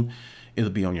phone, it'll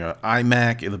be on your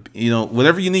iMac, it'll,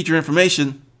 whenever you need your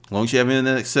information, as long as you have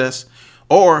internet access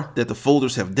or that the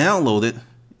folders have downloaded,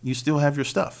 you still have your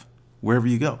stuff wherever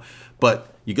you go.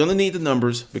 But you're going to need the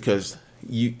numbers because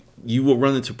you will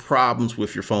run into problems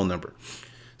with your phone number.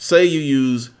 Say you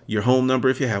use your home number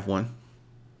if you have one.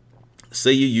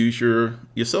 Say you use your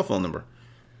cell phone number.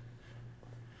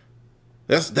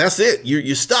 That's it.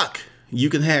 You're stuck. You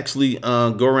can actually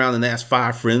go around and ask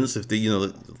 5 friends if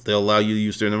they'll allow you to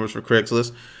use their numbers for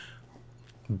Craigslist.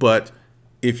 But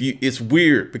it's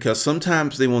weird because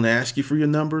sometimes they won't ask you for your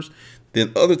numbers,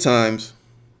 then other times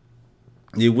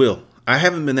they will. I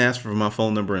haven't been asked for my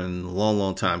phone number in a long,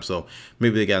 long time, so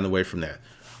maybe they gotten away from that.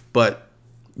 But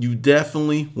you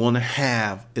definitely want to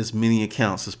have as many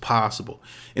accounts as possible.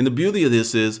 And the beauty of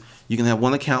this is you can have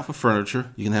one account for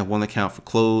furniture, you can have one account for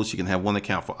clothes, you can have one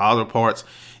account for auto parts.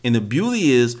 And the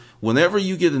beauty is whenever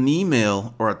you get an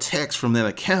email or a text from that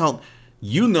account,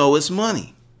 you know it's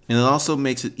money. And it also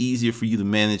makes it easier for you to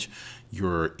manage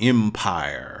your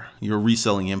empire, your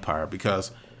reselling empire,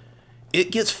 because it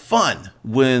gets fun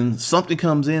when something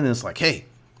comes in and it's like, hey,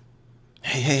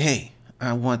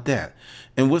 I want that.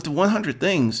 And with the 100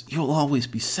 things, you'll always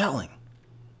be selling.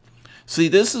 See,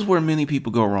 this is where many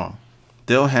people go wrong.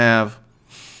 They'll have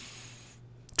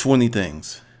 20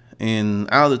 things, and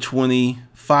out of the 20,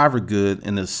 5 are good,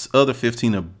 and the other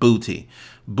 15 are booty.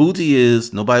 Booty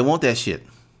is nobody want that shit.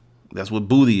 That's what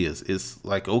booty is. It's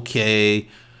like, okay,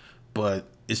 but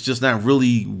it's just not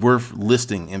really worth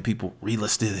listing, and people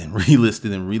relist it and relist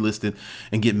it and relist it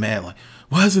and get mad like,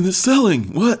 why isn't it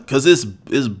selling? What? Because it's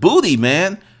booty,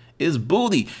 man. It's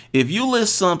booty. If you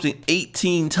list something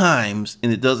 18 times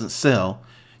and it doesn't sell,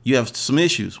 you have some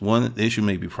issues. One issue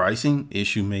may be pricing,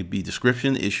 issue may be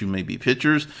description, issue may be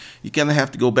pictures. You kind of have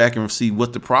to go back and see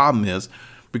what the problem is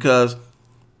because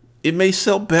it may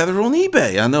sell better on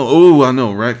eBay. I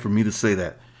know, right? For me to say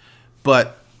that.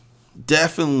 But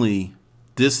definitely,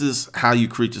 this is how you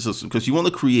create your system because you want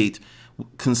to create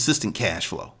consistent cash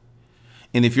flow.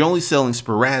 And if you're only selling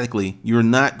sporadically, you're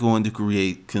not going to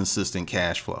create consistent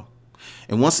cash flow.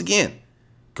 And once again,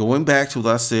 going back to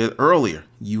what I said earlier,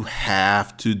 you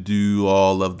have to do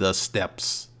all of the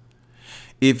steps.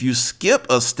 If you skip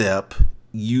a step,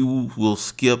 you will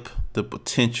skip the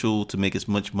potential to make as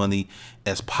much money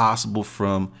as possible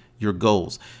from your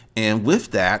goals. And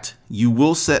with that, you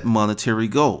will set monetary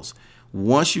goals.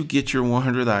 Once you get your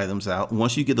 100 items out,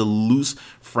 once you get a loose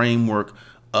framework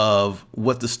of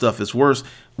what the stuff is worth,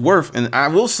 and I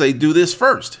will say do this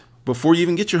first. Before you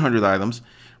even get your 100 items,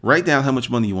 write down how much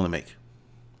money you want to make.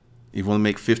 If you want to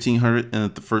make $1,500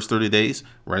 in the first 30 days,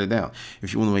 write it down.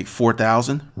 If you want to make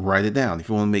 $4,000, write it down. If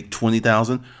you want to make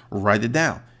 $20,000, write it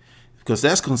down. Because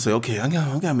that's going to say, okay, I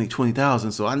gotta make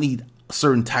 $20,000, so I need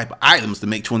certain type of items to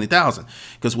make 20,000.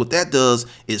 Because what that does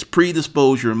is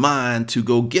predispose your mind to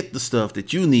go get the stuff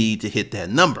that you need to hit that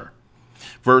number.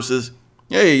 Versus,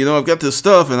 hey, you know, I've got this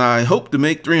stuff and I hope to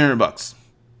make 300 bucks.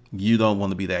 You don't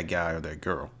want to be that guy or that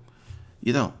girl.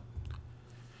 You don't.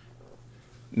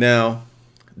 Now,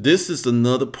 this is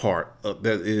another part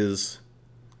that is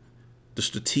the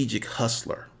strategic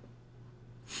hustler.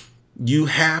 You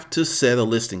have to set a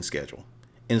listing schedule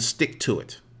and stick to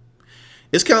it.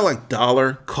 It's kind of like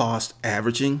dollar cost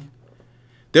averaging.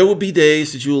 There will be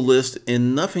days that you'll list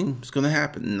and nothing's going to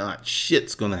happen. Not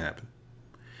shit's going to happen.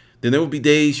 Then there will be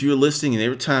days you're listing and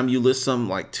every time you list something,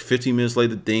 like 15 minutes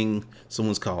later, ding,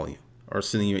 someone's calling you or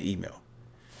sending you an email.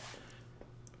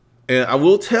 And I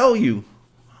will tell you,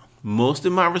 most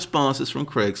of my responses from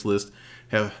Craigslist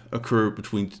have occurred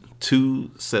between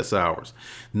 2 sets of hours.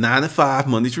 9 to 5,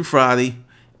 Monday through Friday,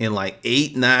 and like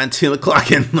 8, 9, 10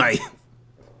 o'clock at night.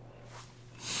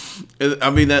 I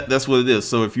mean, that's what it is.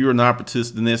 So if you're an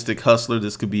opportunistic hustler,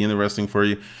 this could be interesting for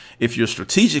you. If you're a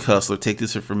strategic hustler, take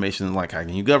this information and like, how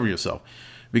can you govern yourself?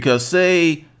 Because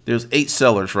say there's 8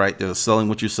 sellers, right? They're selling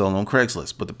what you're selling on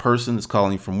Craigslist, but the person is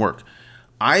calling you from work.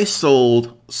 I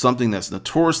sold something that's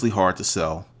notoriously hard to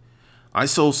sell. I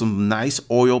sold some nice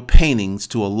oil paintings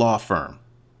to a law firm.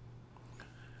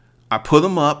 I put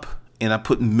them up and I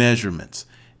put measurements.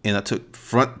 And I took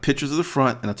pictures of the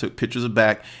front and I took pictures of the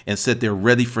back and said they're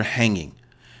ready for hanging.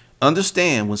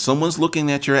 Understand, when someone's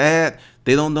looking at your ad,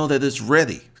 they don't know that it's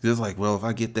ready. It's like, well, if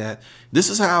I get that. This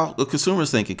is how the consumer's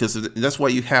thinking, because that's why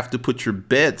you have to put your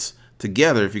beds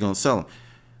together if you're going to sell them.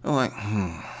 I'm like,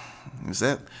 is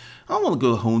that? I want to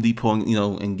go to Home Depot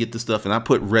and, and get the stuff. And I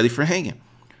put ready for hanging.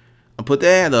 I put the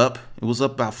ad up. It was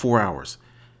up about 4 hours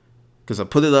because I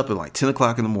put it up at like 10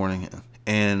 o'clock in the morning.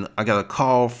 And I got a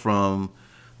call from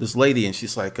this lady, and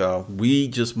she's like, we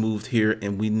just moved here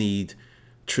and we need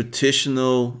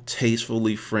traditional,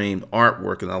 tastefully framed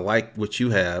artwork. And I like what you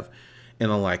have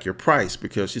and I like your price,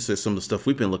 because she said some of the stuff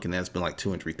we've been looking at has been like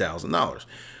 $2,000 and $3,000.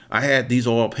 I had these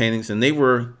oil paintings and they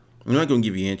were, I'm not going to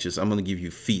give you inches, I'm going to give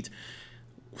you feet.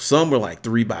 Some were like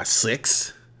 3 by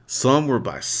 6. Some were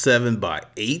by 7 by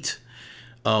 8.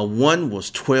 One was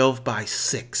 12 by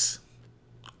 6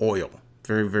 oil.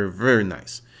 Very, very, very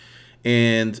nice.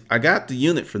 And I got the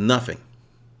unit for nothing.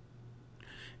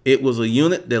 It was a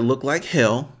unit that looked like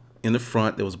hell in the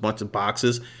front. There was a bunch of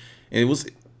boxes. And it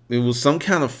was some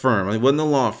kind of firm. It wasn't a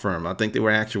law firm. I think they were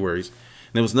actuaries.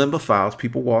 And there was nothing but files.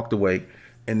 People walked away.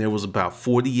 And there was about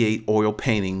 48 oil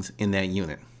paintings in that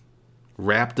unit,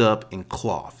 wrapped up in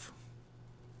cloth.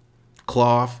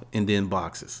 Cloth and then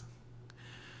boxes.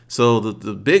 So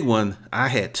the big one, I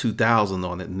had 2,000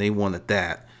 on it, and they wanted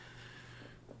that.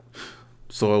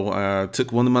 So I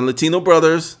took one of my Latino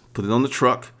brothers, put it on the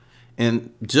truck,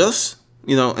 and just,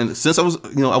 and since I was,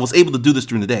 I was able to do this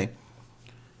during the day,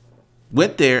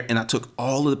 went there and I took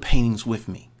all of the paintings with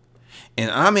me.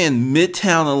 And I'm in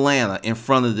Midtown Atlanta in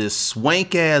front of this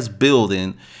swank ass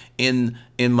building in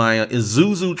my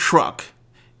Isuzu truck.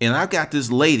 And I've got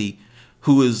this lady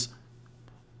who is,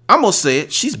 I'm going to say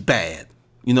it, she's bad.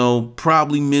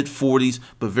 Probably mid-40s,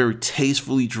 but very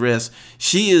tastefully dressed.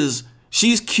 She's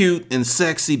cute and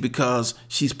sexy because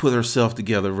she's put herself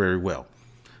together very well.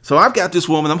 So I've got this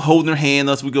woman, I'm holding her hand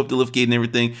as we go up the lift gate and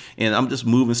everything, and I'm just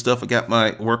moving stuff. I got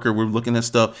my worker, we're looking at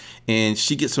stuff, and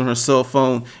she gets on her cell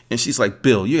phone, and she's like,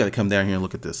 Bill, you got to come down here and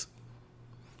look at this.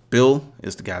 Bill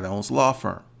is the guy that owns the law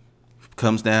firm.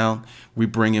 Comes down, we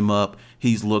bring him up,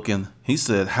 he's looking. He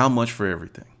said, how much for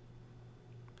everything?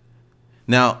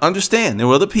 Now, understand, there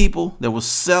were other people that were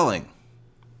selling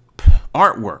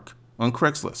artwork on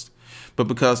Craigslist. But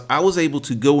because I was able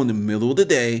to go in the middle of the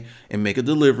day and make a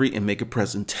delivery and make a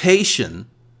presentation,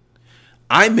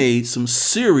 I made some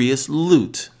serious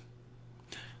loot.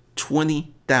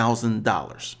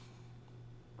 $20,000.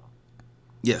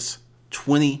 Yes,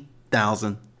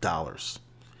 $20,000.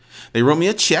 They wrote me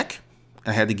a check.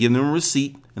 I had to give them a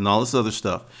receipt and all this other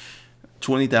stuff.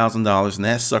 $20,000, and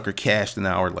that sucker cashed an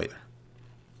hour later.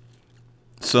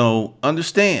 So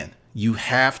understand, you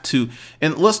have to,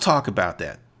 and let's talk about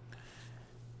that.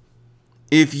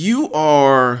 If you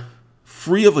are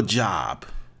free of a job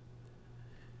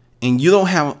and you don't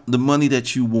have the money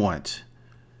that you want,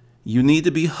 you need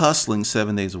to be hustling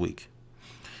 7 days a week.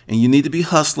 And you need to be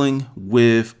hustling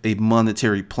with a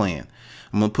monetary plan.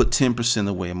 I'm going to put 10%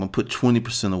 away. I'm going to put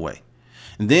 20% away.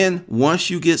 And then once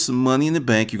you get some money in the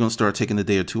bank, you're going to start taking a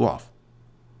day or two off.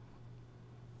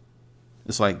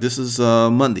 It's like, this is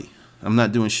Monday. I'm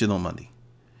not doing shit on Monday.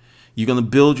 You're going to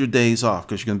build your days off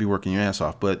because you're going to be working your ass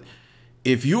off. But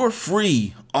if you're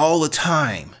free all the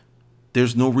time,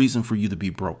 there's no reason for you to be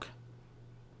broke.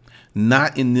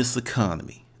 Not in this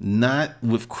economy. Not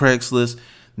with Craigslist.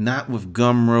 Not with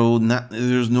Gumroad.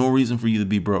 There's no reason for you to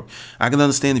be broke. I can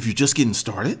understand if you're just getting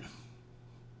started.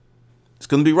 It's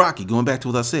going to be rocky. Going back to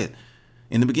what I said.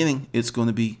 In the beginning, it's going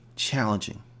to be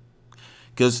challenging.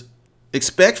 Because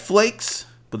expect flakes,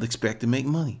 but expect to make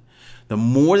money. The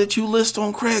more that you list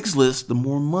on Craigslist, the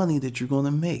more money that you're going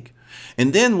to make.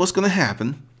 And then what's going to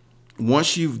happen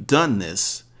once you've done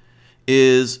this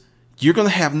is you're going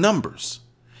to have numbers.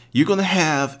 You're going to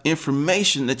have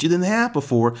information that you didn't have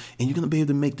before, and you're going to be able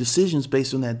to make decisions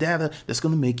based on that data that's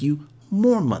going to make you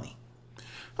more money.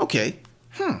 Okay,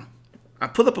 I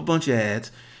put up a bunch of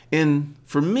ads, and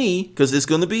for me, because it's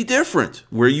going to be different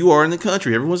where you are in the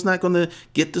country, everyone's not going to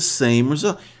get the same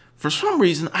result. For some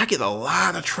reason, I get a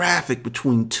lot of traffic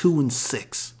between 2 and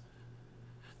 6.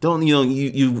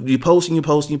 You posting,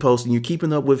 you're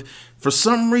keeping up with. For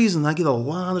some reason, I get a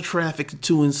lot of traffic at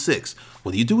 2 and 6.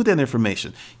 What do you do with that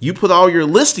information? You put all your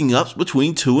listing ups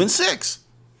between 2 and 6.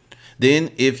 Then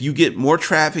if you get more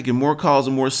traffic and more calls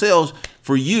and more sales,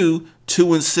 for you,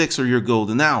 2 and 6 are your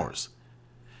golden hours.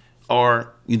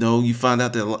 Or, you find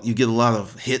out that you get a lot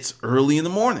of hits early in the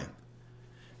morning.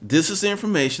 This is the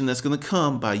information that's going to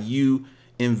come by you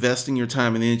investing your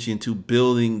time and energy into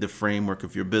building the framework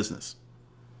of your business.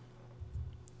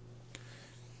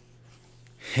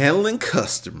 Handling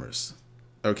customers.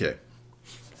 Okay.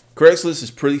 Craigslist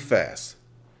is pretty fast.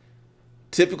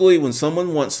 Typically, when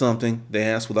someone wants something, they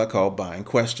ask what I call buying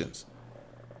questions.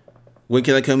 When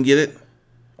can I come get it?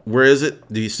 Where is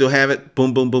it? Do you still have it?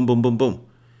 Boom, boom, boom, boom, boom, boom.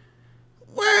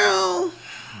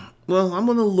 Well, I'm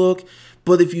going to look.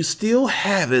 But if you still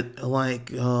have it, like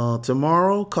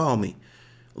tomorrow, call me.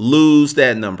 Lose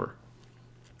that number.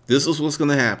 This is what's going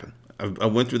to happen. I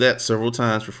went through that several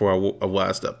times before I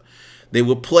wised up. They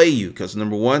will play you because,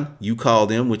 number one, you call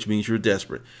them, which means you're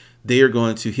desperate. They are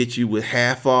going to hit you with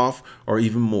half off or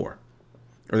even more.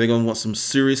 Or they're going to want some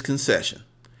serious concession.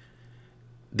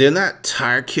 They're not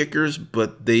tire kickers,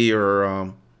 but they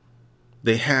are.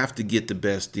 They have to get the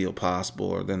best deal possible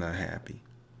or they're not happy.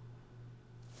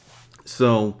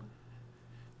 So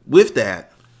with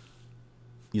that,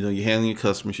 you're handling your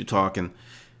customers, you're talking.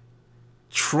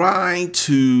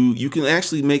 You can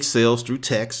actually make sales through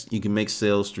text. You can make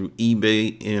sales through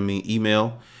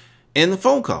email, and the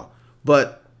phone call.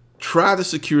 But try to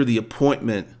secure the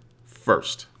appointment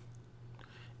first.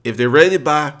 If they're ready to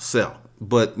buy, sell.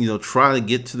 But, try to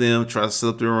get to them, try to set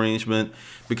up the arrangement.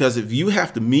 Because if you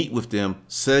have to meet with them,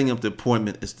 setting up the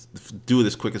appointment is do it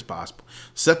as quick as possible.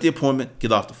 Set the appointment,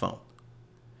 get off the phone.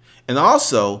 And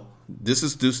also, do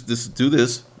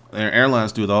this.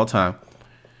 Airlines do it all the time.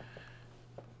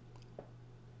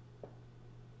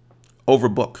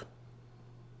 Overbook.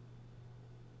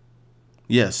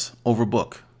 Yes,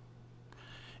 overbook.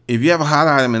 If you have a hot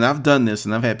item, and I've done this,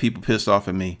 and I've had people pissed off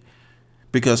at me,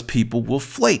 because people will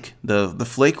flake. The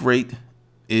flake rate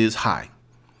is high.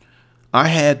 I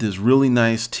had this really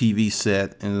nice TV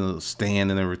set and a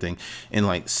stand and everything, and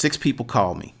like 6 people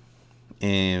called me,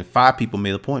 and 5 people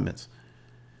made appointments.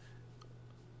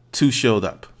 2 showed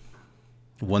up.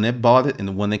 One that bought it and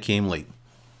the one that came late.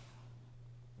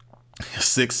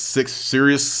 6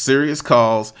 serious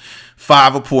calls,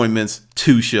 5 appointments,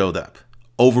 2 showed up.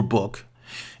 Overbook.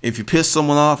 If you piss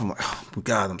someone off, I'm like, oh my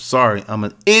God, I'm sorry. I'm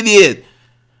an idiot.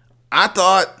 I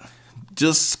thought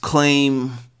just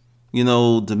claim,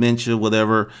 dementia,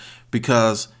 whatever,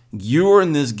 because you're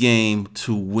in this game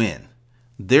to win.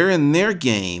 They're in their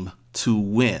game to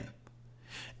win.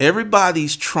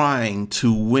 Everybody's trying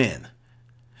to win.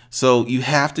 So you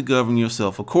have to govern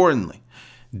yourself accordingly.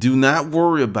 Do not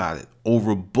worry about it.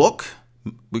 Overbook,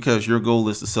 because your goal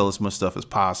is to sell as much stuff as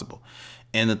possible.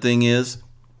 And the thing is,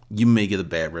 you may get a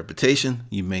bad reputation.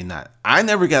 You may not. I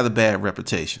never got a bad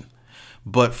reputation.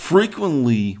 But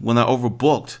frequently, when I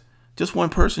overbooked, just one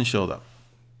person showed up.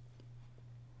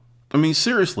 I mean,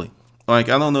 seriously. Like,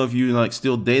 I don't know if you're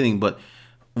still dating, but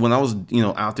when I was,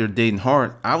 out there dating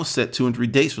hard, I was set 2 and 3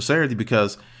 dates for Saturday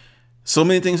because so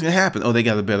many things can happen. Oh, they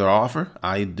got a better offer.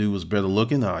 I dude was better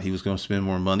looking. He was going to spend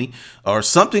more money. Or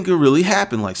something could really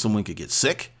happen, like someone could get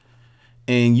sick.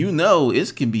 And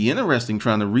it can be interesting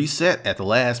trying to reset at the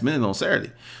last minute on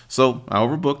Saturday. So I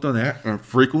overbooked on that. And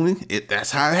frequently,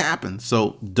 that's how it happens.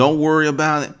 So don't worry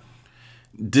about it.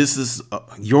 This is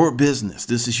your business.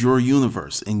 This is your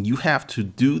universe. And you have to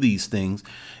do these things.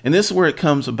 And this is where it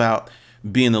comes about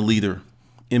being a leader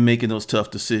and making those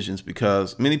tough decisions,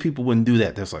 because many people wouldn't do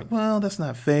that. That's like, well, that's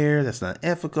not fair. That's not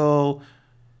ethical.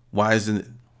 Why isn't it?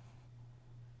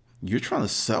 You're trying to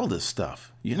sell this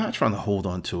stuff. You're not trying to hold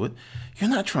on to it.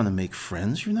 You're not trying to make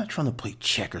friends. You're not trying to play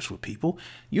checkers with people.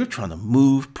 You're trying to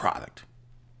move product.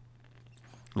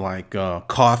 like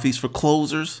coffees for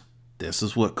closers. This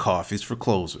is what Coffees for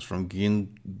Closers from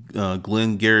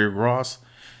Glenn Gary Ross.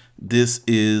 This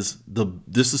is the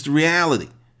reality.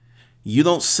 You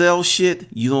don't sell shit,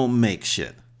 you don't make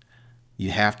shit. You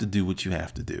have to do what you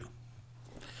have to do.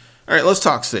 All right, let's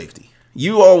talk safety.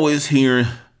 You always hear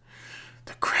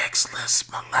the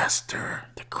Craigslist molester,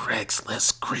 the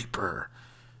Craigslist creeper.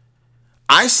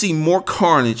 I see more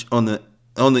carnage on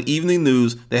the evening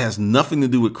news that has nothing to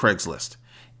do with Craigslist.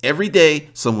 Every day,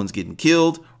 someone's getting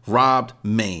killed, robbed,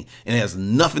 maimed, and it has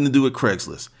nothing to do with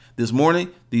Craigslist. This morning,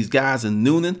 these guys in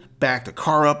Noonan backed a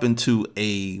car up into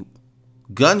a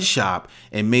gun shop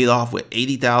and made off with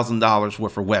 $80,000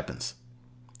 worth of weapons.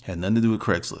 Had nothing to do with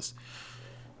Craigslist.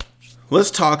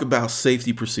 Let's talk about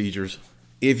safety procedures.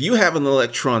 If you have an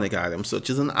electronic item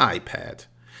such as an iPad,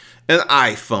 an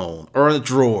iPhone, or a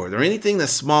drawer, or anything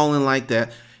that's small and like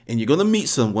that, and you're going to meet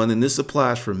someone, and this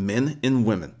applies for men and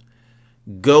women,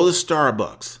 go to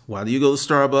Starbucks. Why do you go to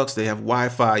Starbucks? They have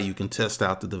Wi-Fi. You can test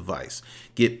out the device.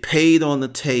 Get paid on the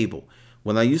table.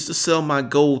 When I used to sell my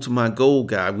gold to my gold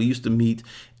guy, we used to meet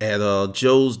at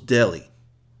Joe's Deli.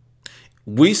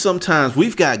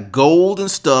 We've got gold and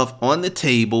stuff on the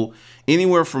table,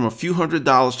 anywhere from a few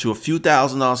 $100s to a few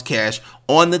 $1,000s cash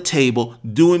on the table,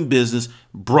 doing business,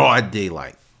 broad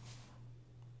daylight.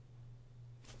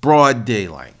 Broad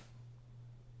daylight.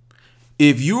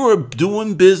 If you're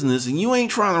doing business and you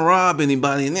ain't trying to rob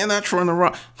anybody and they're not trying to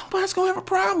rob, nobody's going to have a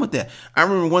problem with that. I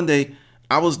remember one day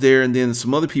I was there and then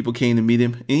some other people came to meet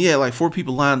him and he had like 4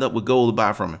 people lined up with gold to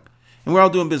buy from him. And we're all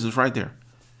doing business right there.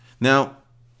 Now,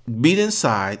 meet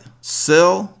inside,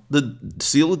 seal the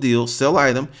deal, sell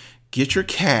item, get your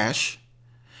cash,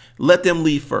 let them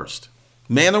leave first.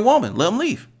 Man or woman, let them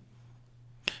leave.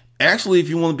 Actually, if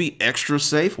you want to be extra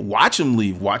safe, watch them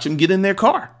leave. Watch them get in their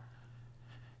car.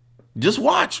 Just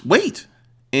watch, wait.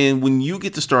 And when you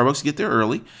get to Starbucks, get there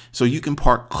early so you can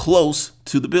park close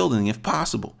to the building if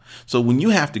possible. So when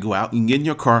you have to go out, you can get in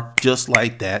your car just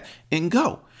like that and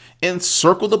go. And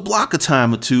circle the block a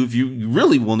time or two if you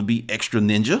really want to be extra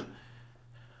ninja.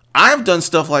 I've done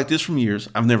stuff like this from years.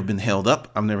 I've never been held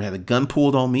up. I've never had a gun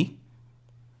pulled on me.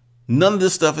 None of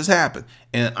this stuff has happened.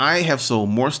 And I have sold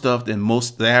more stuff than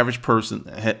the average person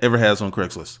ever has on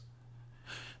Craigslist.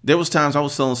 There was times I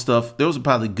was selling stuff. There was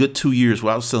probably a good 2 years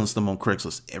where I was selling stuff on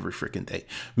Craigslist every freaking day.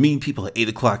 Meeting people at 8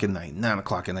 o'clock at night, 9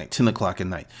 o'clock at night, 10 o'clock at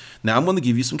night. Now I'm going to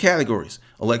give you some categories.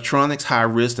 Electronics, high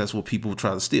risk. That's what people will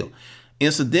try to steal.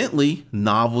 Incidentally,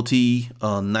 novelty,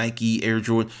 Nike, Air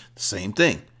Jordan, same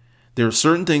thing. There are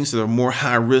certain things that are more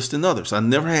high risk than others. I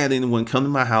never had anyone come to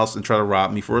my house and try to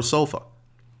rob me for a sofa.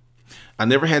 I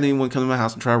never had anyone come to my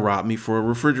house and try to rob me for a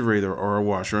refrigerator or a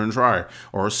washer and dryer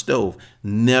or a stove.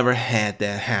 Never had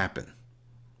that happen.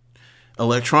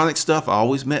 Electronic stuff, I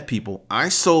always met people. I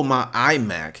sold my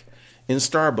iMac in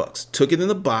Starbucks. Took it in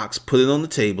a box, put it on the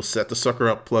table, set the sucker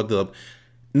up, plugged it up.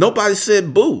 Nobody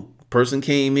said boo. Person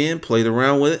came in, played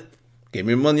around with it, gave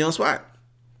me money on the spot.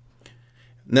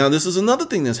 Now, this is another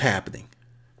thing that's happening.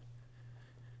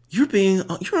 You're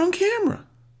on camera.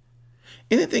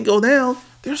 Anything go down,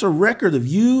 there's a record of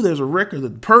you. There's a record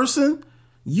of the person.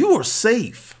 You are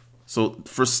safe. So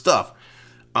for stuff,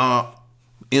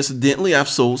 incidentally, I've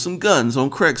sold some guns on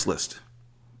Craigslist.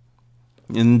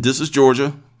 And this is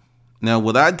Georgia. Now,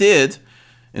 what I did,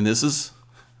 and this is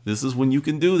when you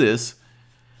can do this.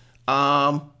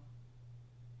 You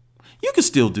can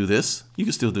still do this. You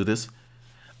can still do this.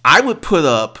 I would put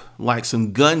up like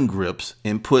some gun grips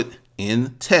and put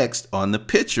in text on the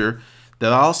picture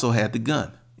that I also had the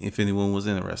gun, if anyone was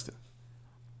interested.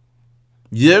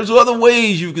 There's other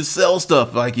ways you can sell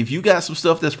stuff. Like if you got some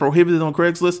stuff that's prohibited on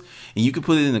Craigslist and you can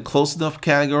put it in a close enough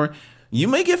category, you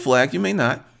may get flagged, you may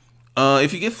not.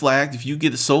 If you get flagged, if you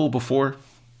get it sold before,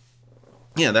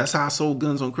 yeah, that's how I sold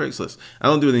guns on Craigslist. I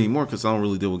don't do it anymore because I don't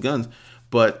really deal with guns,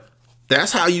 but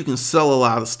that's how you can sell a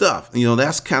lot of stuff. You know,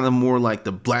 that's kind of more like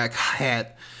the black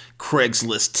hat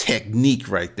Craigslist technique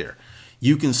right there.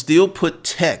 You can still put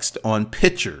text on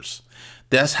pictures.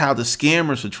 That's how the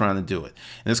scammers are trying to do it.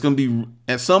 And it's going to be,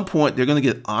 at some point, they're going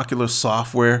to get ocular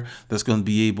software that's going to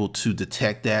be able to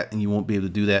detect that, and you won't be able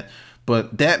to do that.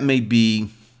 But that may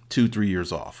be 2-3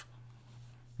 years off.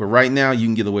 But right now, you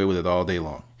can get away with it all day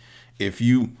long. If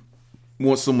you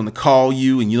want someone to call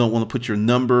you and you don't want to put your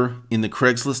number in the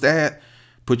Craigslist ad,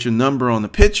 put your number on the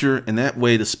picture, and that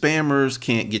way the spammers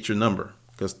can't get your number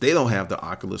because they don't have the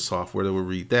Oculus software that will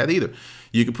read that either.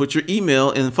 You can put your email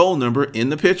and phone number in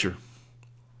the picture.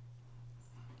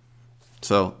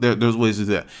 So there's ways to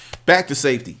do that. Back to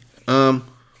safety.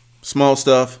 Small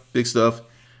stuff, big stuff,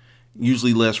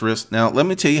 usually less risk. Now, let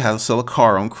me tell you how to sell a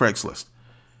car on Craigslist.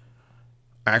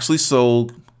 I actually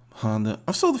sold Honda.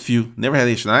 I've sold a few. Never had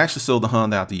issue. I actually sold the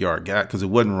Honda out the yard, guy, because it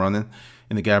wasn't running,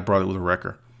 and the guy brought it with a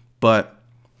wrecker. But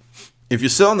if you're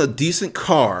selling a decent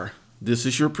car, this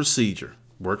is your procedure.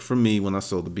 Worked for me when I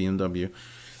sold the BMW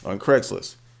on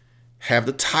Craigslist. Have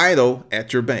the title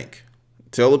at your bank.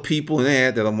 Tell the people in the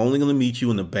ad that I'm only going to meet you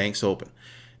when the bank's open.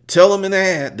 Tell them in the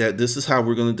ad that this is how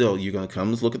we're going to do it. You're going to come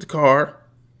and look at the car.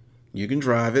 You can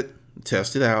drive it,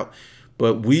 test it out.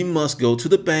 But we must go to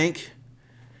the bank.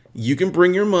 You can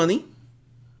bring your money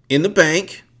in the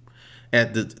bank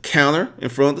at the counter in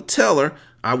front of the teller.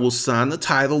 I will sign the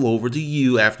title over to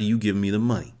you after you give me the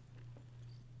money.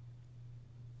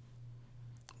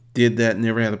 Did that,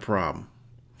 never had a problem.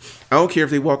 I don't care if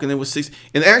they walk in there with 60.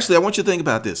 And actually, I want you to think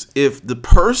about this. If the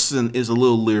person is a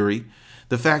little leery,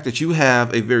 the fact that you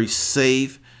have a very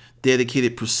safe,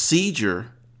 dedicated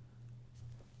procedure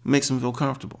makes them feel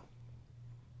comfortable.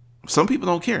 Some people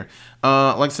don't care.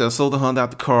 Like I said, I sold the Honda out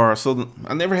the car. I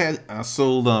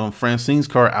sold Francine's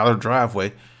car out of the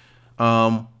driveway.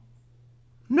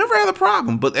 Never had a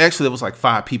problem. But actually, there was like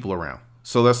 5 people around.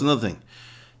 So that's another thing.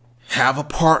 Have a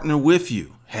partner with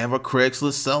you. Have a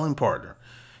Craigslist selling partner.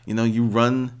 You know, you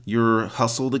run your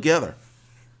hustle together.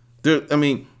 I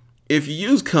mean, if you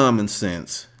use common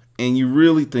sense and you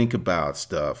really think about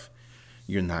stuff,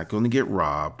 you're not going to get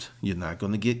robbed. You're not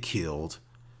going to get killed.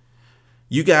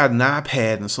 You got an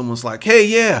iPad and someone's like, hey,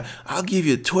 yeah, I'll give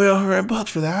you $1,200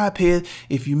 for the iPad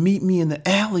if you meet me in the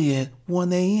alley at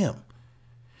 1 a.m.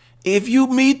 If you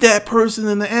meet that person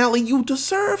in the alley, you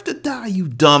deserve to die, you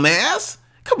dumbass.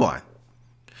 Come on.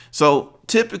 So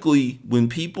typically when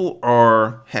people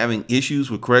are having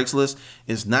issues with Craigslist,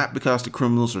 it's not because the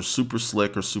criminals are super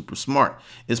slick or super smart.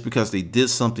 It's because they did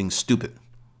something stupid.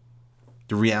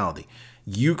 The reality.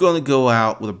 You're going to go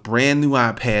out with a brand new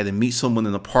iPad and meet someone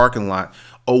in the parking lot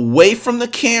away from the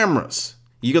cameras.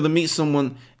 You're going to meet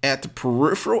someone at the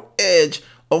peripheral edge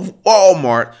of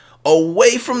Walmart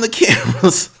away from the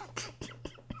cameras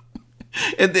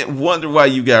and then wonder why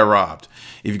you got robbed.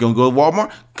 If you're going to go to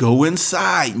Walmart, go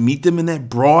inside. Meet them in that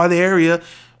broad area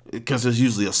because there's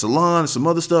usually a salon and some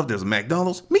other stuff. There's a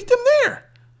McDonald's. Meet them there.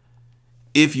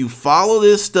 If you follow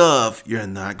this stuff, you're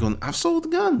not going to... I've sold the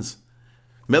guns.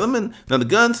 Now the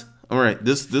guns, all right,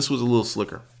 this was a little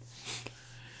slicker.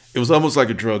 It was almost like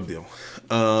a drug deal.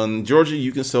 In Georgia,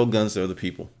 you can sell guns to other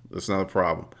people. That's not a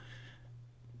problem.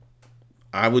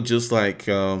 I would just like beat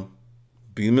them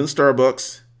in the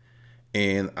Starbucks,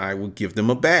 and I would give them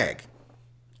a bag,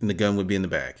 and the gun would be in the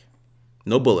bag.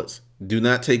 No bullets. Do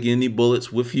not take any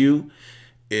bullets with you.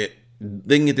 They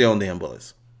can get their own damn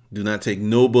bullets. Do not take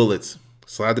no bullets.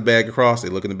 Slide the bag across. They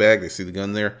look in the bag. They see the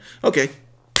gun there. Okay.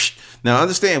 Now,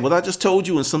 understand, what I just told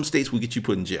you in some states will get you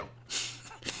put in jail.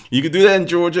 You can do that in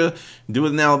Georgia, do it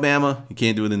in Alabama. You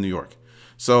can't do it in New York.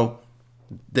 So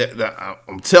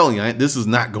I'm telling you, this is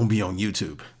not going to be on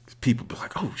YouTube. People be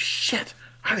like, oh, shit,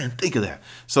 I didn't think of that.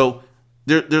 So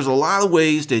there's a lot of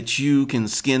ways that you can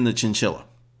skin the chinchilla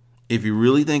if you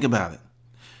really think about it.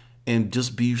 And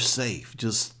just be safe.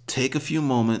 Just take a few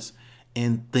moments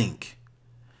and think.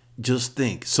 Just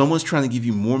think. Someone's trying to give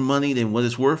you more money than what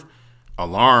it's worth.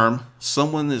 Alarm.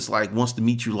 Someone is like wants to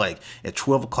meet you like at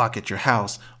 12 o'clock at your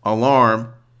house.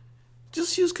 Alarm.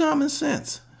 Just use common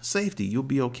sense. Safety. You'll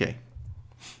be okay.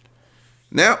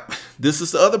 Now, this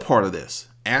is the other part of this.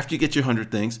 After you get your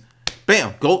 100 things,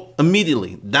 bam, go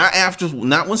immediately.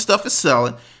 Not when stuff is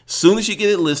selling. As soon as you get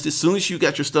it listed, as soon as you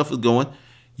got your stuff going,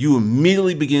 you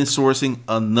immediately begin sourcing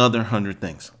another 100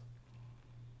 things.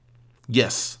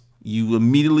 Yes. You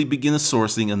immediately begin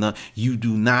sourcing enough. You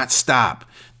do not stop.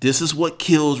 This is what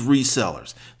kills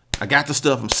resellers. I got the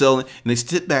stuff, I'm selling, and they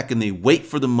sit back and they wait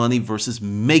for the money versus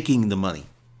making the money.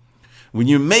 When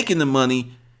you're making the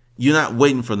money, you're not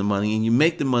waiting for the money, and you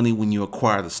make the money when you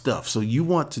acquire the stuff. So you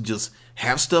want to just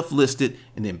have stuff listed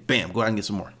and then bam, go out and get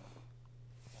some more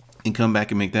and come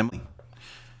back and make that money.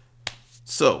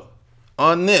 So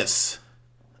on this,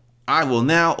 I will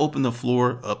now open the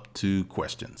floor up to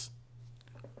questions.